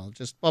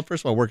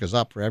of all, work is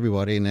up for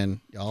everybody, and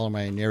then all of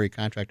my NARI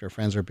contractor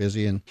friends are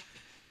busy. And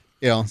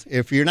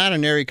if you're not a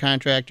NARI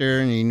contractor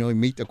and you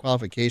meet the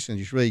qualifications,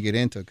 you should really get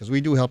into it because we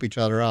do help each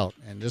other out.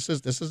 And this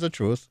is the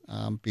truth.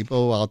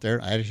 People out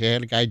there, I actually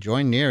had a guy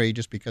join NARI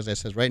just because I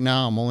says right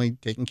now I'm only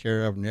taking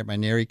care of my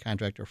NARI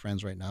contractor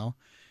friends right now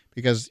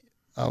because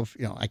of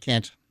I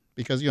can't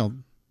because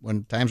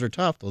when times are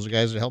tough, those are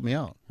guys that help me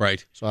out.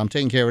 Right. So I'm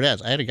taking care of that.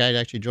 So I had a guy that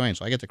actually join,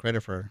 so I get the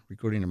credit for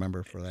recruiting a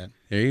member for that.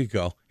 There you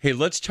go. Hey,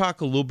 let's talk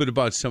a little bit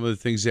about some of the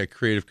things that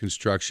Creative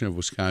Construction of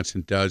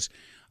Wisconsin does.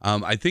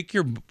 I think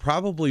you're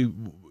probably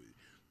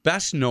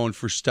best known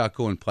for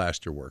stucco and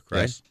plaster work,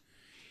 right? Yes.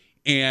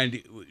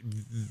 And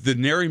the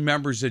NARI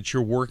members that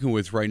you're working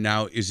with right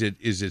now, is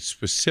it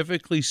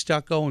specifically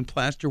stucco and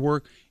plaster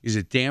work? Is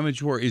it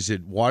damage work? Is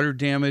it water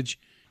damage?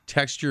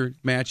 Texture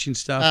matching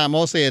stuff?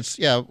 Mostly it's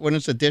when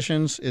it's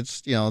additions,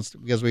 it's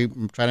because we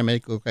try to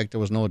make it look like there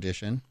was no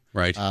addition.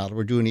 Right.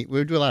 We do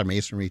a lot of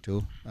masonry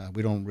too.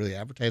 We don't really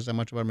advertise that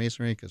much about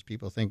masonry because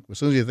people think as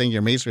soon as you think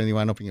you're masonry, you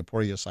wind up and you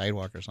pour you a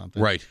sidewalk or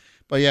something. Right.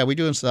 But yeah, we're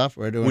doing stuff.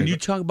 When you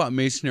talk about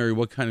masonry,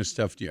 what kind of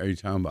stuff are you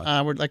talking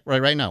about? We're like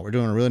right now we're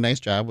doing a really nice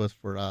job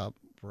for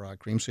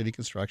Cream City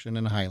Construction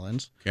in the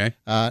Highlands. Okay.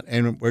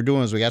 And what we're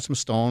doing is we got some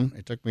stone.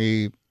 It took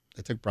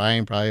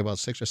Brian probably about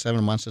 6 or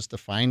 7 months just to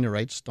find the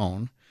right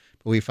stone.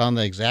 But we found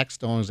the exact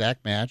stone,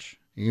 exact match.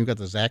 You got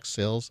the exact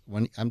sills.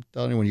 I'm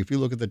telling you, if you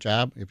look at the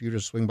job, if you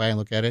just swing by and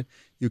look at it,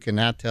 you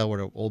cannot tell where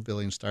the old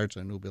building starts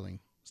and the new building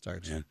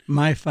starts. Man.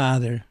 My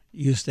father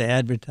used to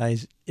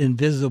advertise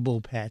invisible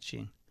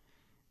patching.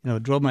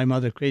 It drove my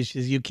mother crazy. She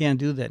says, "You can't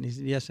do that." And he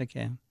said, "Yes, I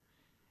can."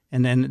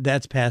 And then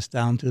that's passed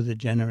down to the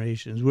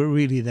generations. We're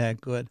really that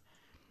good.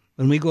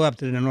 When we go up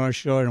to the North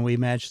Shore and we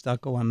match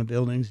stucco on the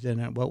buildings,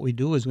 then what we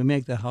do is we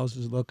make the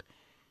houses look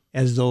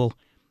as though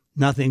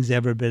nothing's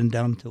ever been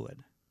done to it.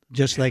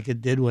 just like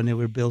it did when they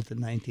were built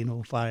in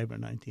 1905 or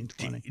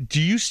 1920.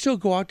 Do you still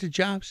go out to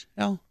jobs,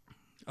 Al?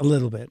 A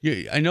little bit.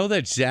 Yeah, I know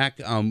that Zach,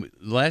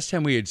 last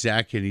time we had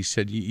Zach in, he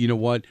said, you know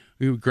what,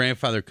 your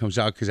grandfather comes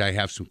out because I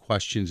have some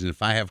questions, and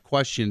if I have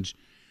questions,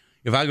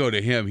 if I go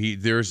to him,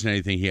 there isn't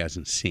anything he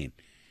hasn't seen.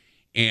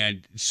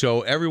 And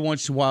so every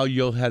once in a while,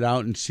 you'll head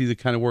out and see the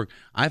kind of work.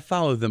 I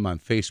follow them on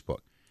Facebook.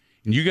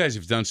 And you guys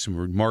have done some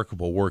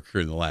remarkable work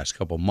here in the last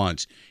couple of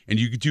months. And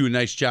you do a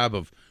nice job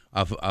of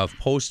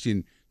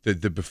posting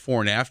the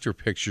before and after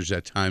pictures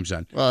at times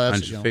on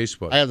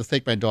Facebook. I have to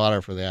thank my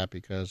daughter for that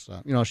because,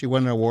 she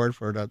won an award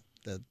for the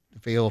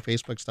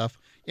Facebook stuff.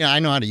 I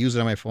know how to use it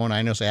on my phone.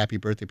 I know say happy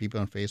birthday people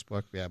on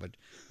Facebook. Yeah, but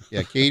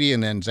Katie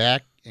and then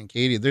Zach and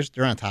Katie,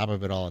 they're on top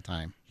of it all the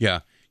time.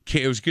 Yeah.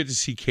 It was good to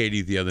see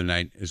Katie the other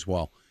night as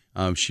well.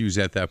 She was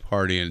at that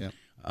party, and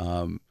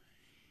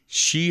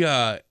she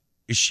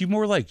is she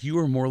more like you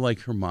or more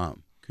like her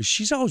mom? Because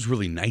she's always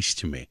really nice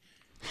to me.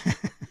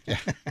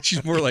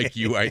 She's more like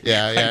you. Her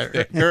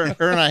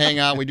and I hang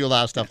out. We do a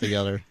lot of stuff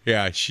together.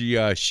 Yeah, she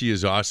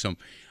is awesome.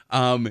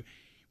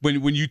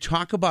 When you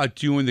talk about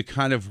doing the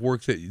kind of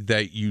work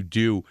that you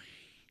do,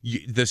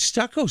 the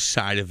stucco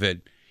side of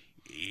it,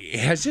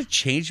 has it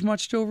changed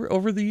much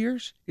over the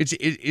years?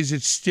 Is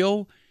it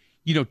still?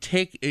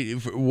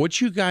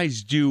 What you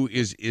guys do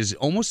is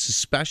almost a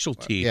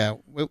specialty. Yeah,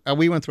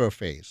 we went through a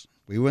phase.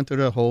 We went through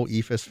the whole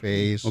EFS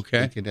phase, okay,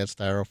 thinking that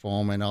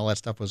styrofoam and all that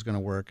stuff was going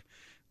to work.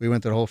 We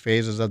went through the whole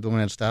phases of doing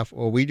that stuff.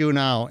 What we do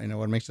now, and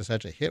what makes it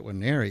such a hit with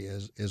NARI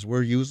is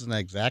we're using the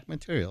exact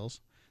materials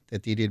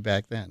that they did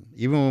back then.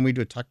 Even when we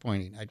do tuck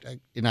pointing, I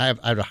have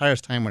the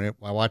hardest time when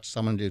I watch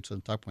someone do some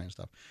tuck pointing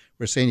stuff.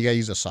 We're saying you got to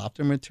use a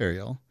softer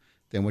material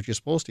than what you're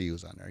supposed to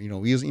use on there.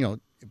 We use,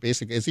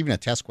 basically, it's even a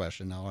test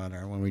question now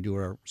when we do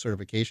our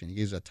certification. You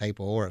use a type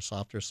O or a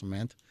softer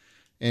cement.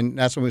 And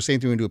that's what we're saying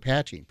when we do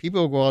patching.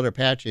 People go out there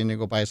patching, they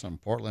go buy some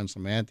Portland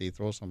cement, they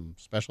throw some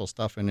special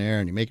stuff in there,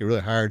 and you make it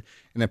really hard.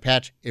 And the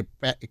patch, it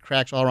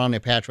cracks all around the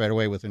patch right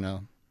away within a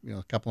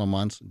couple of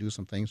months and do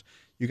some things.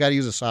 You got to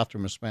use a softer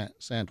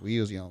cement. We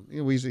use,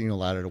 we use a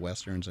lot of the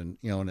Westerns, and,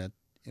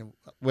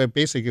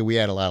 basically we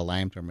add a lot of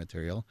lime to our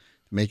material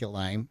to make it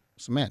lime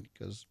cement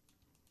because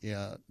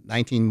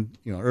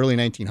early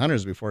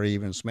 1900s before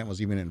even cement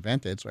was even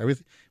invented. So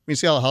everything, when you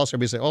see all the house,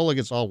 everybody say, "Oh, look,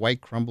 it's all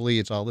white, crumbly,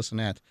 it's all this and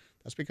that."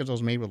 That's because it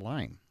was made with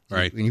lime.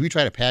 Right. When you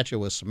try to patch it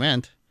with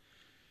cement,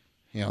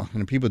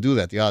 and people do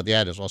that.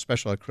 There's all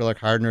special acrylic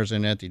hardeners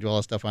in it. They do all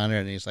that stuff on there,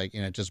 and it's like,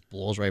 it just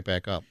blows right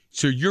back up.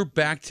 So you're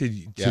back to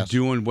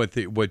doing what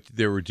they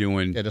were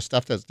doing. Yeah, the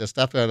stuff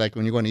that like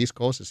when you go on the East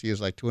Coast,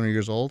 is like 200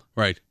 years old.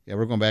 Right. Yeah,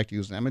 we're going back to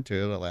using that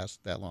material that lasts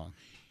that long.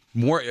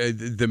 More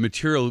the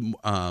material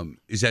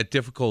is that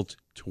difficult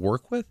to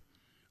work with?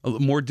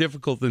 More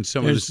difficult than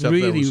some of the stuff.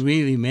 There's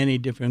really many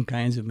different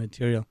kinds of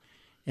material,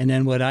 and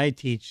then what I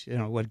teach,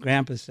 what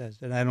Grandpa says,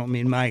 and I don't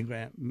mean my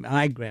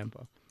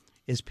grandpa,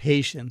 is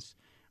patience.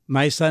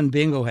 My son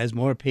Bingo has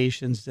more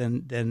patience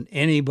than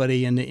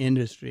anybody in the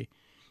industry,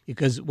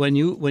 because when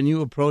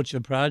you approach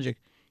a project,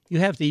 you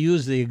have to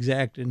use the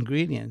exact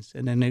ingredients,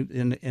 and then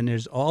and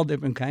there's all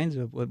different kinds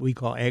of what we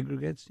call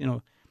aggregates.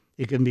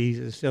 It can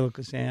be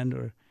silica sand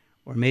or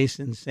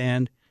mason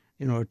sand,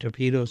 or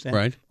torpedo sand,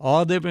 right?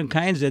 All different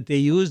kinds that they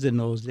used in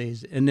those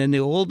days. And in the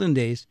olden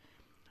days,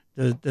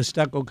 the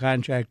stucco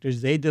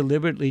contractors, they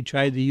deliberately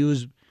tried to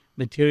use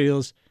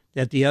materials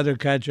that the other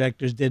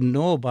contractors didn't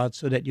know about,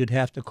 so that you'd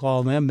have to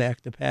call them back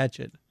to patch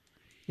it.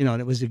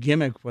 And it was a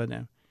gimmick for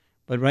them.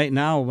 But right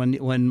now,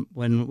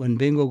 when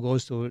Bingo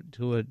goes to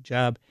a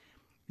job,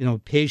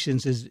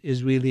 patience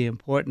is really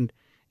important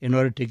in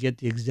order to get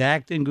the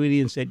exact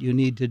ingredients that you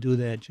need to do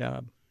that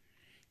job.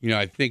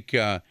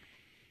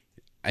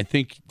 I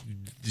think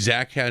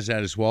Zach has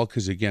that as well,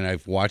 because again,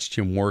 I've watched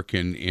him work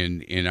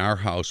in our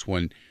house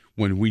when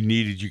we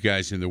needed you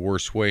guys in the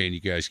worst way, and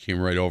you guys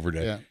came right over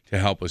to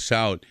help us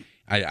out.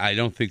 I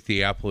don't think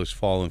the apple has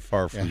fallen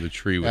far from the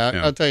tree with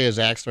him. I'll tell you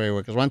Zach's story,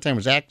 because one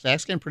time Zach's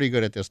getting pretty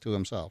good at this too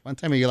himself. One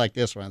time he like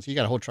this one, so he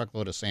got a whole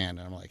truckload of sand,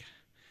 and I'm like,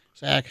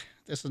 Zach,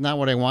 this is not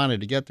what I wanted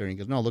to get there. And he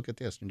goes, no, look at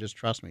this, and just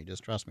trust me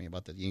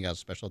about that. You got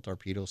special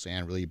torpedo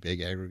sand, really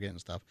big aggregate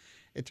and stuff.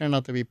 It turned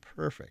out to be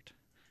perfect.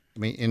 I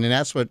mean, and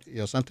that's what,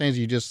 sometimes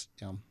you just,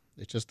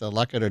 it's just the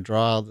luck of the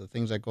draw, the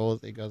things that go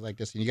like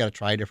this, and you got to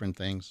try different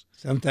things.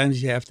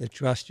 Sometimes you have to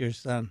trust your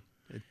son.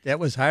 That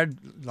was hard.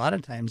 A lot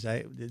of times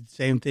I did the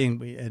same thing.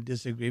 We had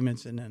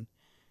disagreements, and then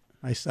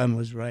my son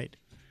was right.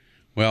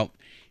 Well,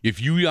 if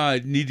you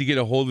need to get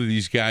a hold of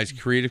these guys,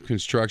 Creative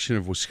Construction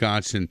of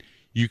Wisconsin,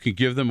 you can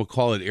give them a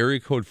call at area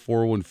code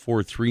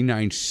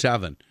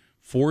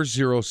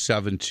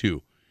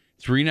 414-397-4072.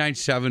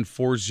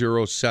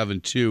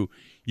 397-4072.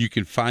 You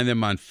can find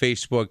them on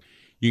Facebook.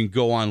 You can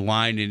go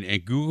online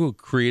and Google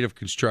Creative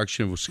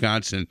Construction of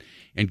Wisconsin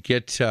and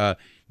get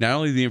not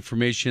only the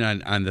information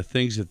on the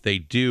things that they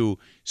do,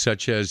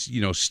 such as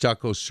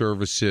stucco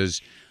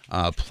services,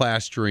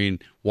 plastering,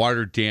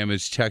 water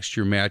damage,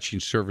 texture matching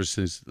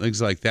services,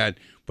 things like that,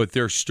 but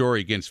their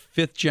story, against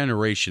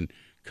fifth-generation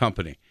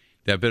company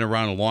that have been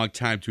around a long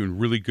time doing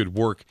really good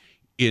work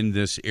in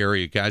this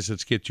area. Guys,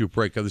 let's get to a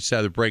break. On the side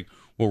of the break,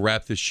 we'll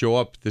wrap this show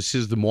up. This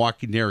is the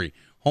Milwaukee NARI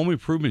Home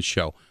Improvement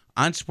Show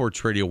on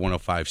Sports Radio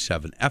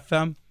 105.7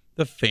 FM,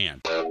 The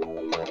Fan.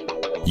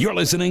 You're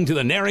listening to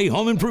the NARI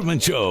Home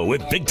Improvement Show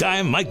with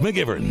big-time Mike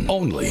McGivern,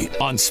 only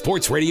on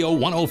Sports Radio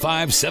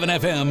 105.7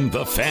 FM,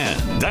 The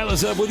Fan. Dial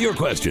us up with your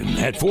question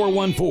at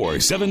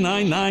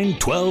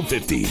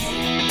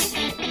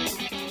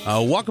 414-799-1250.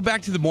 Welcome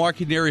back to the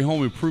Milwaukee NARI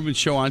Home Improvement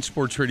Show on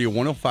Sports Radio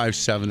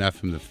 105.7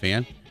 FM, The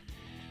Fan.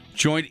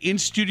 Joined in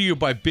studio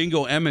by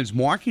Bingo Emmons,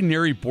 Milwaukee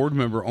NARI board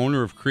member,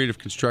 owner of Creative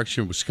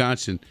Construction of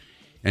Wisconsin,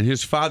 and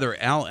his father,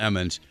 Al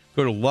Emmons.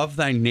 Go to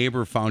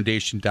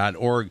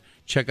lovethyneighborfoundation.org.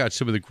 Check out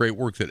some of the great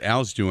work that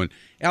Al's doing.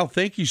 Al,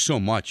 thank you so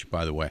much,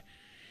 by the way.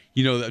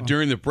 You know,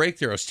 during the break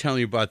there, I was telling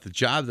you about the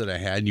job that I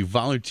had, and you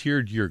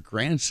volunteered your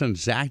grandson,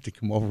 Zach, to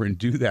come over and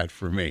do that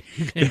for me.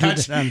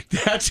 That's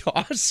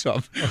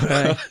awesome.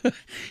 Right.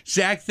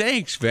 Zach,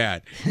 thanks,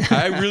 man.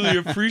 I really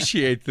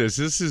appreciate this.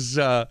 This is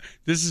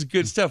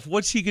good stuff.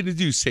 What's he going to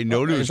do, say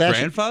no to his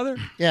grandfather?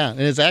 Yeah,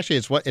 and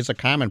it's a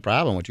common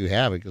problem what you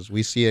have, because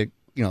we see it,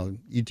 you know,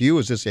 to you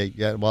is just say,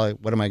 yeah, well,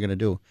 what am I going to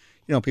do?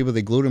 You know, people,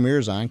 they glue the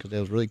mirrors on because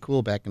it was really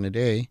cool back in the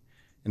day,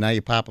 and now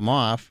you pop them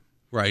off.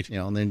 Right. You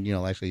know, and then, you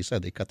know, like you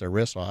said, they cut their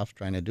wrists off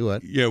trying to do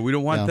it. Yeah, we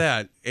don't want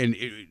that. And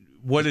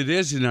what it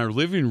is in our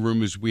living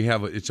room is we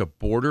have it's a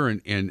border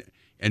and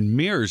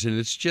mirrors, and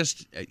it's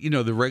just, you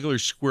know, the regular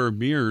square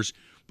mirrors,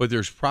 but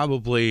there's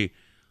probably,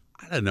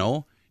 I don't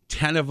know,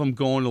 10 of them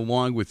going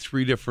along with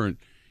 3 different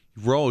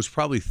rows,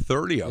 probably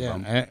 30 of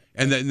them.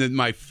 And then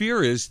my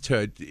fear is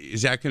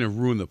that going to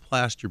ruin the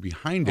plaster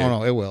behind it? Oh,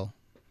 no, it will.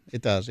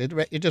 It does.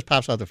 It just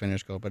pops out the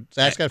finish coat. But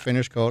Zach's got a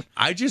finish coat.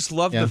 I just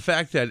love the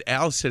fact that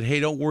Al said,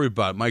 hey, don't worry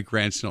about it. My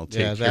grandson will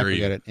take care of you.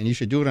 Get it. And you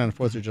should do it on the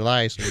 4th of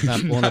July so he's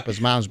not blowing up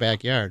his mom's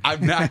backyard.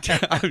 I'm not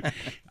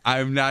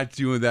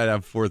doing that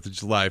on 4th of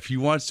July. If he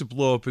wants to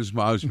blow up his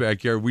mom's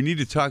backyard, we need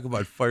to talk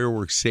about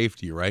fireworks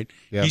safety, right?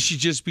 Yeah. He should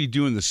just be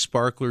doing the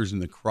sparklers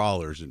and the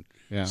crawlers and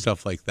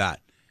stuff like that.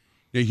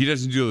 You know, he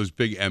doesn't do those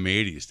big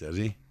M80s, does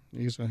he?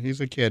 He's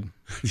a kid.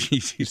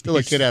 He's still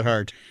a kid at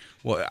heart.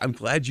 Well, I'm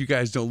glad you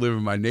guys don't live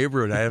in my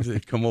neighborhood. I have to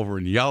come over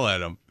and yell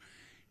at him.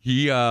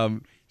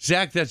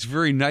 Zach, that's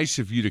very nice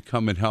of you to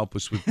come and help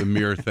us with the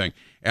mirror thing.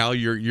 Al,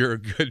 you're a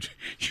good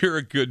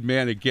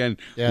man again.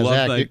 Yeah,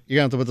 Zach, you're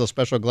gonna have to put those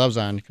special gloves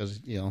on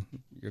because you know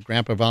your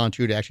grandpa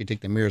volunteered to actually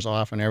take the mirrors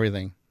off and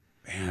everything.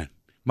 Man,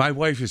 my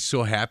wife is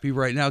so happy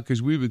right now because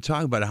we've been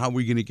talking about how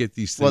we're going to get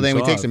these things Well, then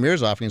off. we take the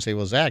mirrors off and you say,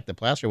 well, Zach, the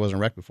plaster wasn't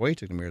wrecked before he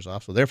took the mirrors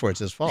off, so therefore it's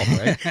his fault,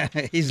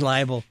 right? He's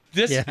liable.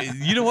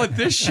 You know what?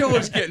 This show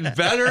is getting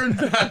better and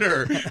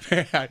better.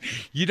 Man,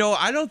 you know,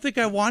 I don't think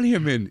I want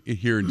him in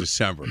here in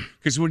December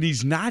because when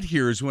he's not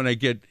here is when I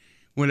get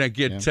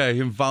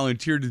him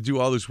volunteered to do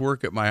all this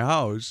work at my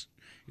house.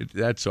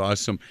 That's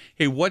awesome.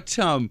 Hey, what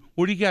do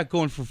you got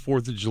going for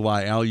 4th of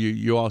July, Al?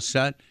 You all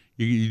set?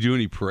 You do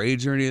any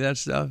parades or any of that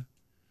stuff?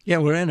 Yeah,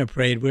 we're in a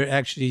parade. We're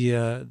actually,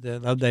 the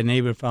Love Thy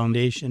Neighbor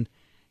Foundation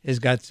has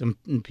got some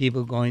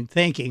people going,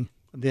 thanking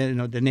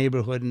the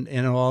neighborhood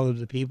and all of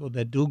the people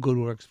that do good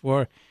works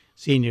for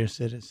senior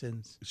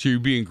citizens. So you'll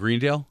be in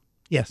Greendale?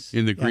 Yes.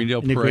 In the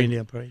Greendale Parade? In the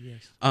Greendale Parade,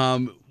 yes.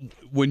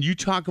 When you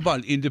talk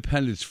about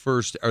Independence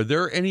First, are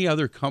there any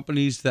other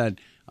companies that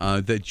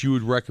you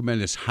would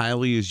recommend as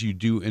highly as you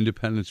do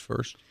Independence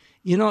First?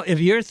 You know, if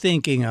you're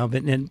thinking of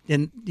it,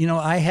 and you know,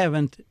 I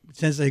haven't,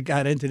 since I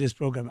got into this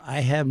program,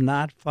 I have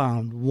not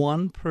found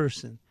one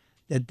person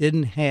that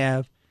didn't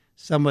have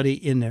somebody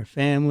in their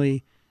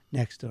family,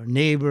 next door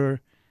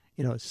neighbor,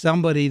 you know,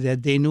 somebody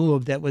that they knew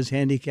of that was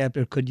handicapped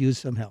or could use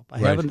some help. I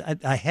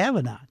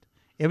have not.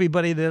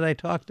 Everybody that I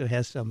talk to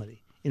has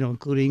somebody, you know,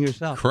 including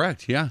yourself.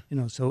 Correct, yeah. You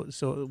know, so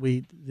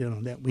we, you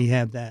know, that we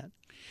have that.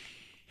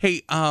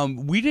 Hey,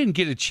 we didn't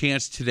get a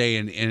chance today,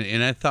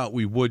 and I thought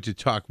we would, to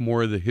talk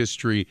more of the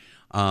history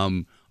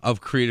of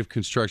Creative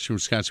Construction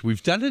Wisconsin.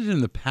 We've done it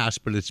in the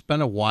past, but it's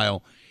been a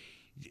while.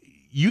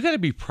 You got to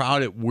be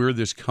proud at where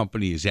this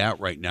company is at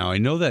right now. I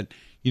know that,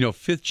 you know,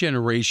 5th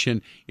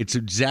generation.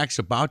 Zach's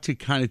about to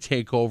kind of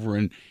take over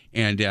and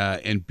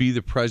be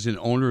the president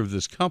owner of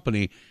this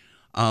company.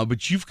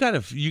 But you got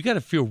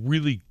to feel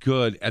really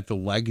good at the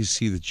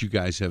legacy that you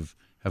guys have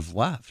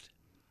left.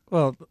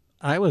 Well,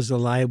 I was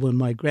alive when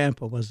my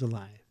grandpa was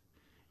alive.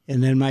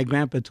 And then my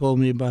grandpa told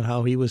me about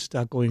how he was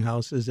stuccoing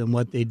houses and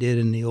what they did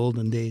in the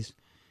olden days,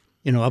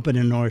 you know, up in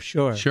the North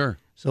Shore. Sure.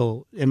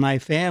 So in my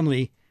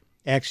family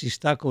actually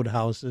stuccoed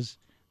houses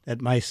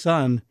that my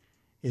son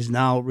is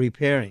now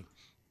repairing,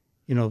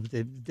 you know,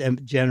 the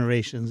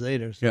generations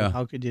later. So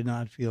how could you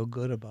not feel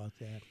good about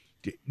that?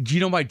 Do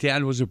you know my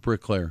dad was a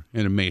bricklayer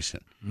and a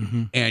mason,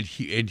 and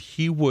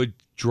he would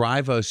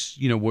drive us.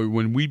 You know,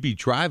 when we'd be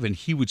driving,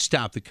 he would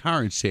stop the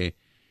car and say,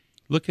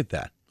 "Look at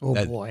that!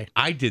 Boy,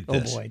 I did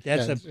this." Oh boy,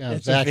 that's a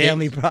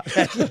family problem.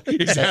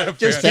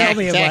 Just tell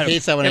me about it. Zach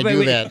hates that when I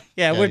do that.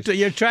 Yeah,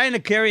 you're trying to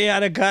carry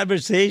on a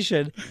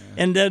conversation,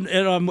 and then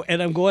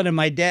I'm going, and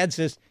my dad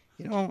says,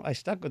 I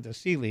stuck with the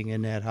ceiling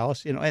in that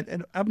house,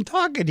 and I'm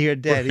talking here,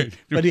 Daddy.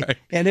 Right, But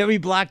and every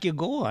block you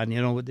go on,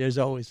 there's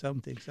always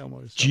something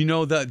somewhere. So. Do you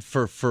know that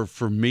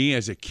for me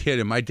as a kid,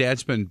 and my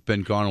dad's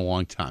been gone a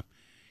long time,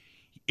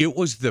 it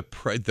was the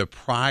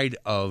pride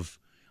of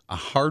a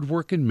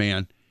hardworking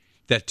man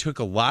that took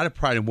a lot of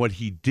pride in what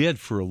he did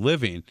for a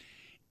living,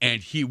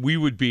 and we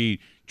would be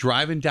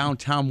driving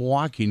downtown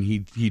Milwaukee, and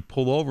he'd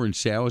pull over and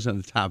say, I was on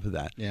the top of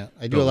that. Yeah,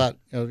 I do a lot.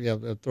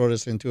 I'll throw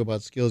this in too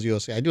about Skills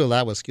USA. I do a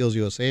lot with Skills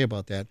USA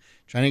about that,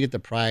 trying to get the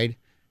pride.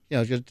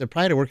 Just the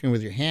pride of working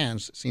with your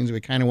hands seems to be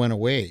kind of went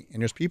away,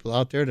 and there's people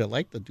out there that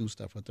like to do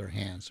stuff with their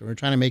hands. So we're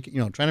trying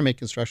to make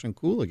construction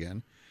cool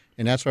again,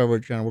 and that's why we're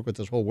trying to work with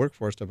this whole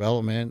workforce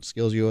development,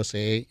 Skills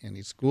USA, and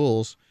these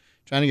schools,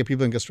 trying to get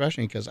people in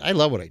construction because I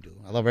love what I do.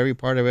 I love every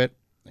part of it.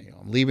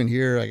 I'm leaving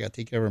here. I got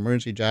to take care of an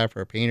emergency job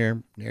for a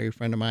painter, NARI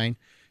friend of mine.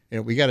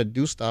 We got to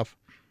do stuff,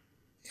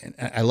 and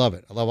I love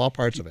it. I love all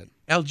parts of it.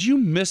 Al, do you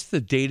miss the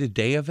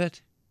day-to-day of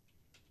it?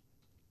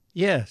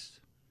 Yes.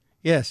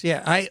 Yeah.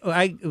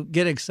 I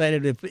get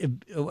excited if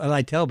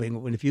I tell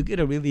people, if you get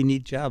a really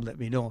neat job, let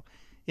me know.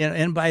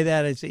 And by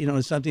that, it's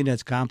something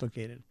that's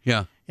complicated.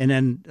 Yeah. And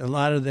then a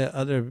lot of the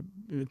other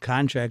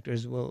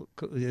contractors will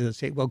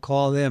say, well,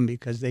 call them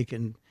because they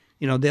can,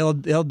 they'll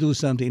do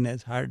something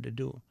that's hard to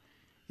do.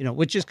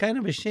 Which is kind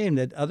of a shame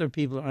that other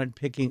people aren't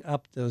picking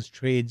up those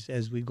trades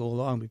as we go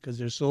along because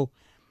there's so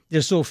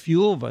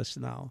few of us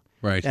now.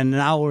 Right. And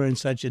now we're in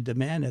such a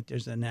demand that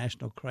there's a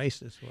national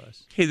crisis for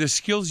us. Hey, the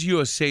Skills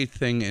USA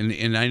thing,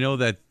 and I know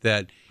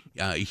that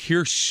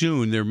here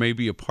soon there may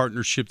be a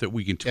partnership that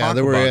we can talk about. Yeah,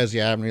 there is.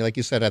 Yeah, I mean, like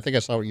you said, I think I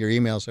saw your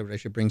email said I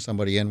should bring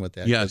somebody in with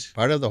that. Yes.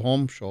 Part of the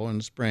home show in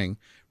the spring,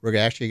 we're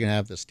actually going to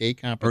have the state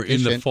competition. Or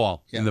in the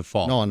fall. Yeah. In the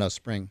fall. No, in the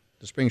spring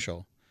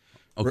show.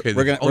 Okay.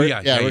 We're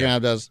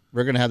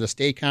gonna have the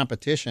state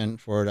competition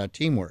for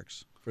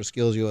Teamworks for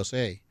Skills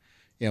USA.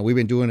 We've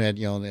been doing it.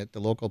 The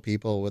local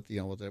people we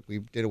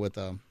did it with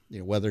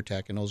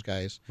WeatherTech and those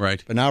guys.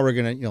 Right. But now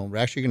we're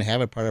actually gonna have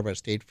it part of our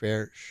state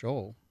fair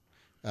show.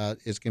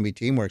 It's gonna be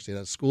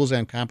Teamworks. Schools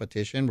and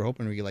competition. We're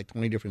hoping we get like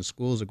 20 different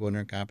schools that go in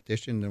there in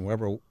competition, and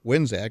whoever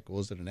wins that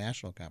goes to the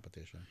national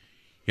competition.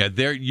 Yeah,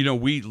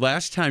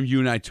 last time you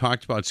and I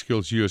talked about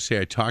Skills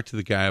USA, I talked to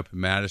the guy up in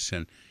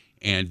Madison,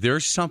 and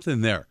there's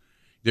something there.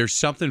 There's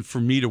something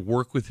for me to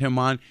work with him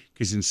on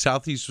because in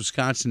Southeast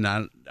Wisconsin,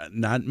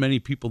 not many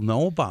people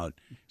know about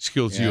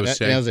Skills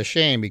USA. That was a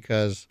shame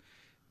because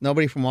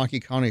nobody from Milwaukee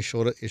County is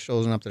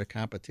showing up to the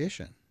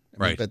competition.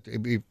 Right. But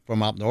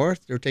from up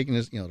north, they're taking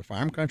this, the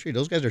farm country,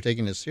 those guys are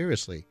taking this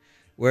seriously.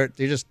 Where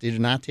they're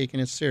not taking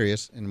it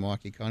serious in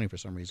Milwaukee County for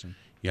some reason.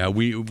 Yeah,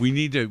 we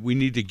need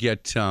to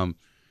get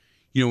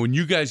when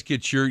you guys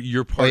get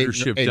your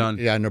partnership done.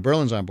 Yeah,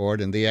 Berlin's on board,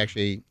 and they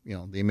actually,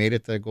 they made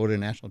it to go to the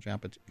national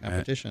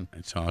competition.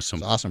 It's awesome.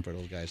 It's awesome for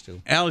those guys,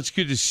 too. Al, it's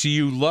good to see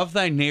you.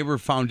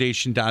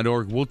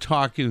 LoveThyNeighborFoundation.org. We'll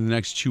talk in the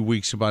next 2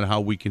 weeks about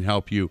how we can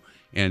help you,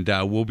 and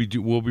we'll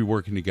be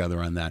working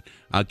together on that.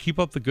 Keep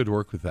up the good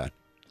work with that.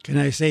 Can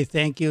I say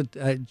thank you?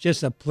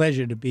 Just a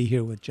pleasure to be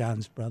here with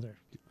John's brother.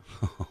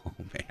 Oh,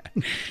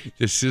 man.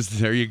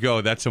 There you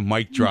go. That's a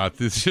mic drop.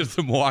 This is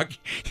the Milwaukee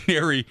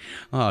NARI.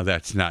 Oh,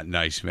 that's not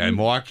nice, man.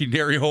 Milwaukee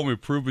NARI Home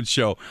Improvement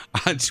Show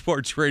on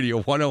Sports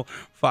Radio 105.7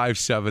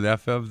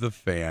 FM, The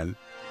Fan.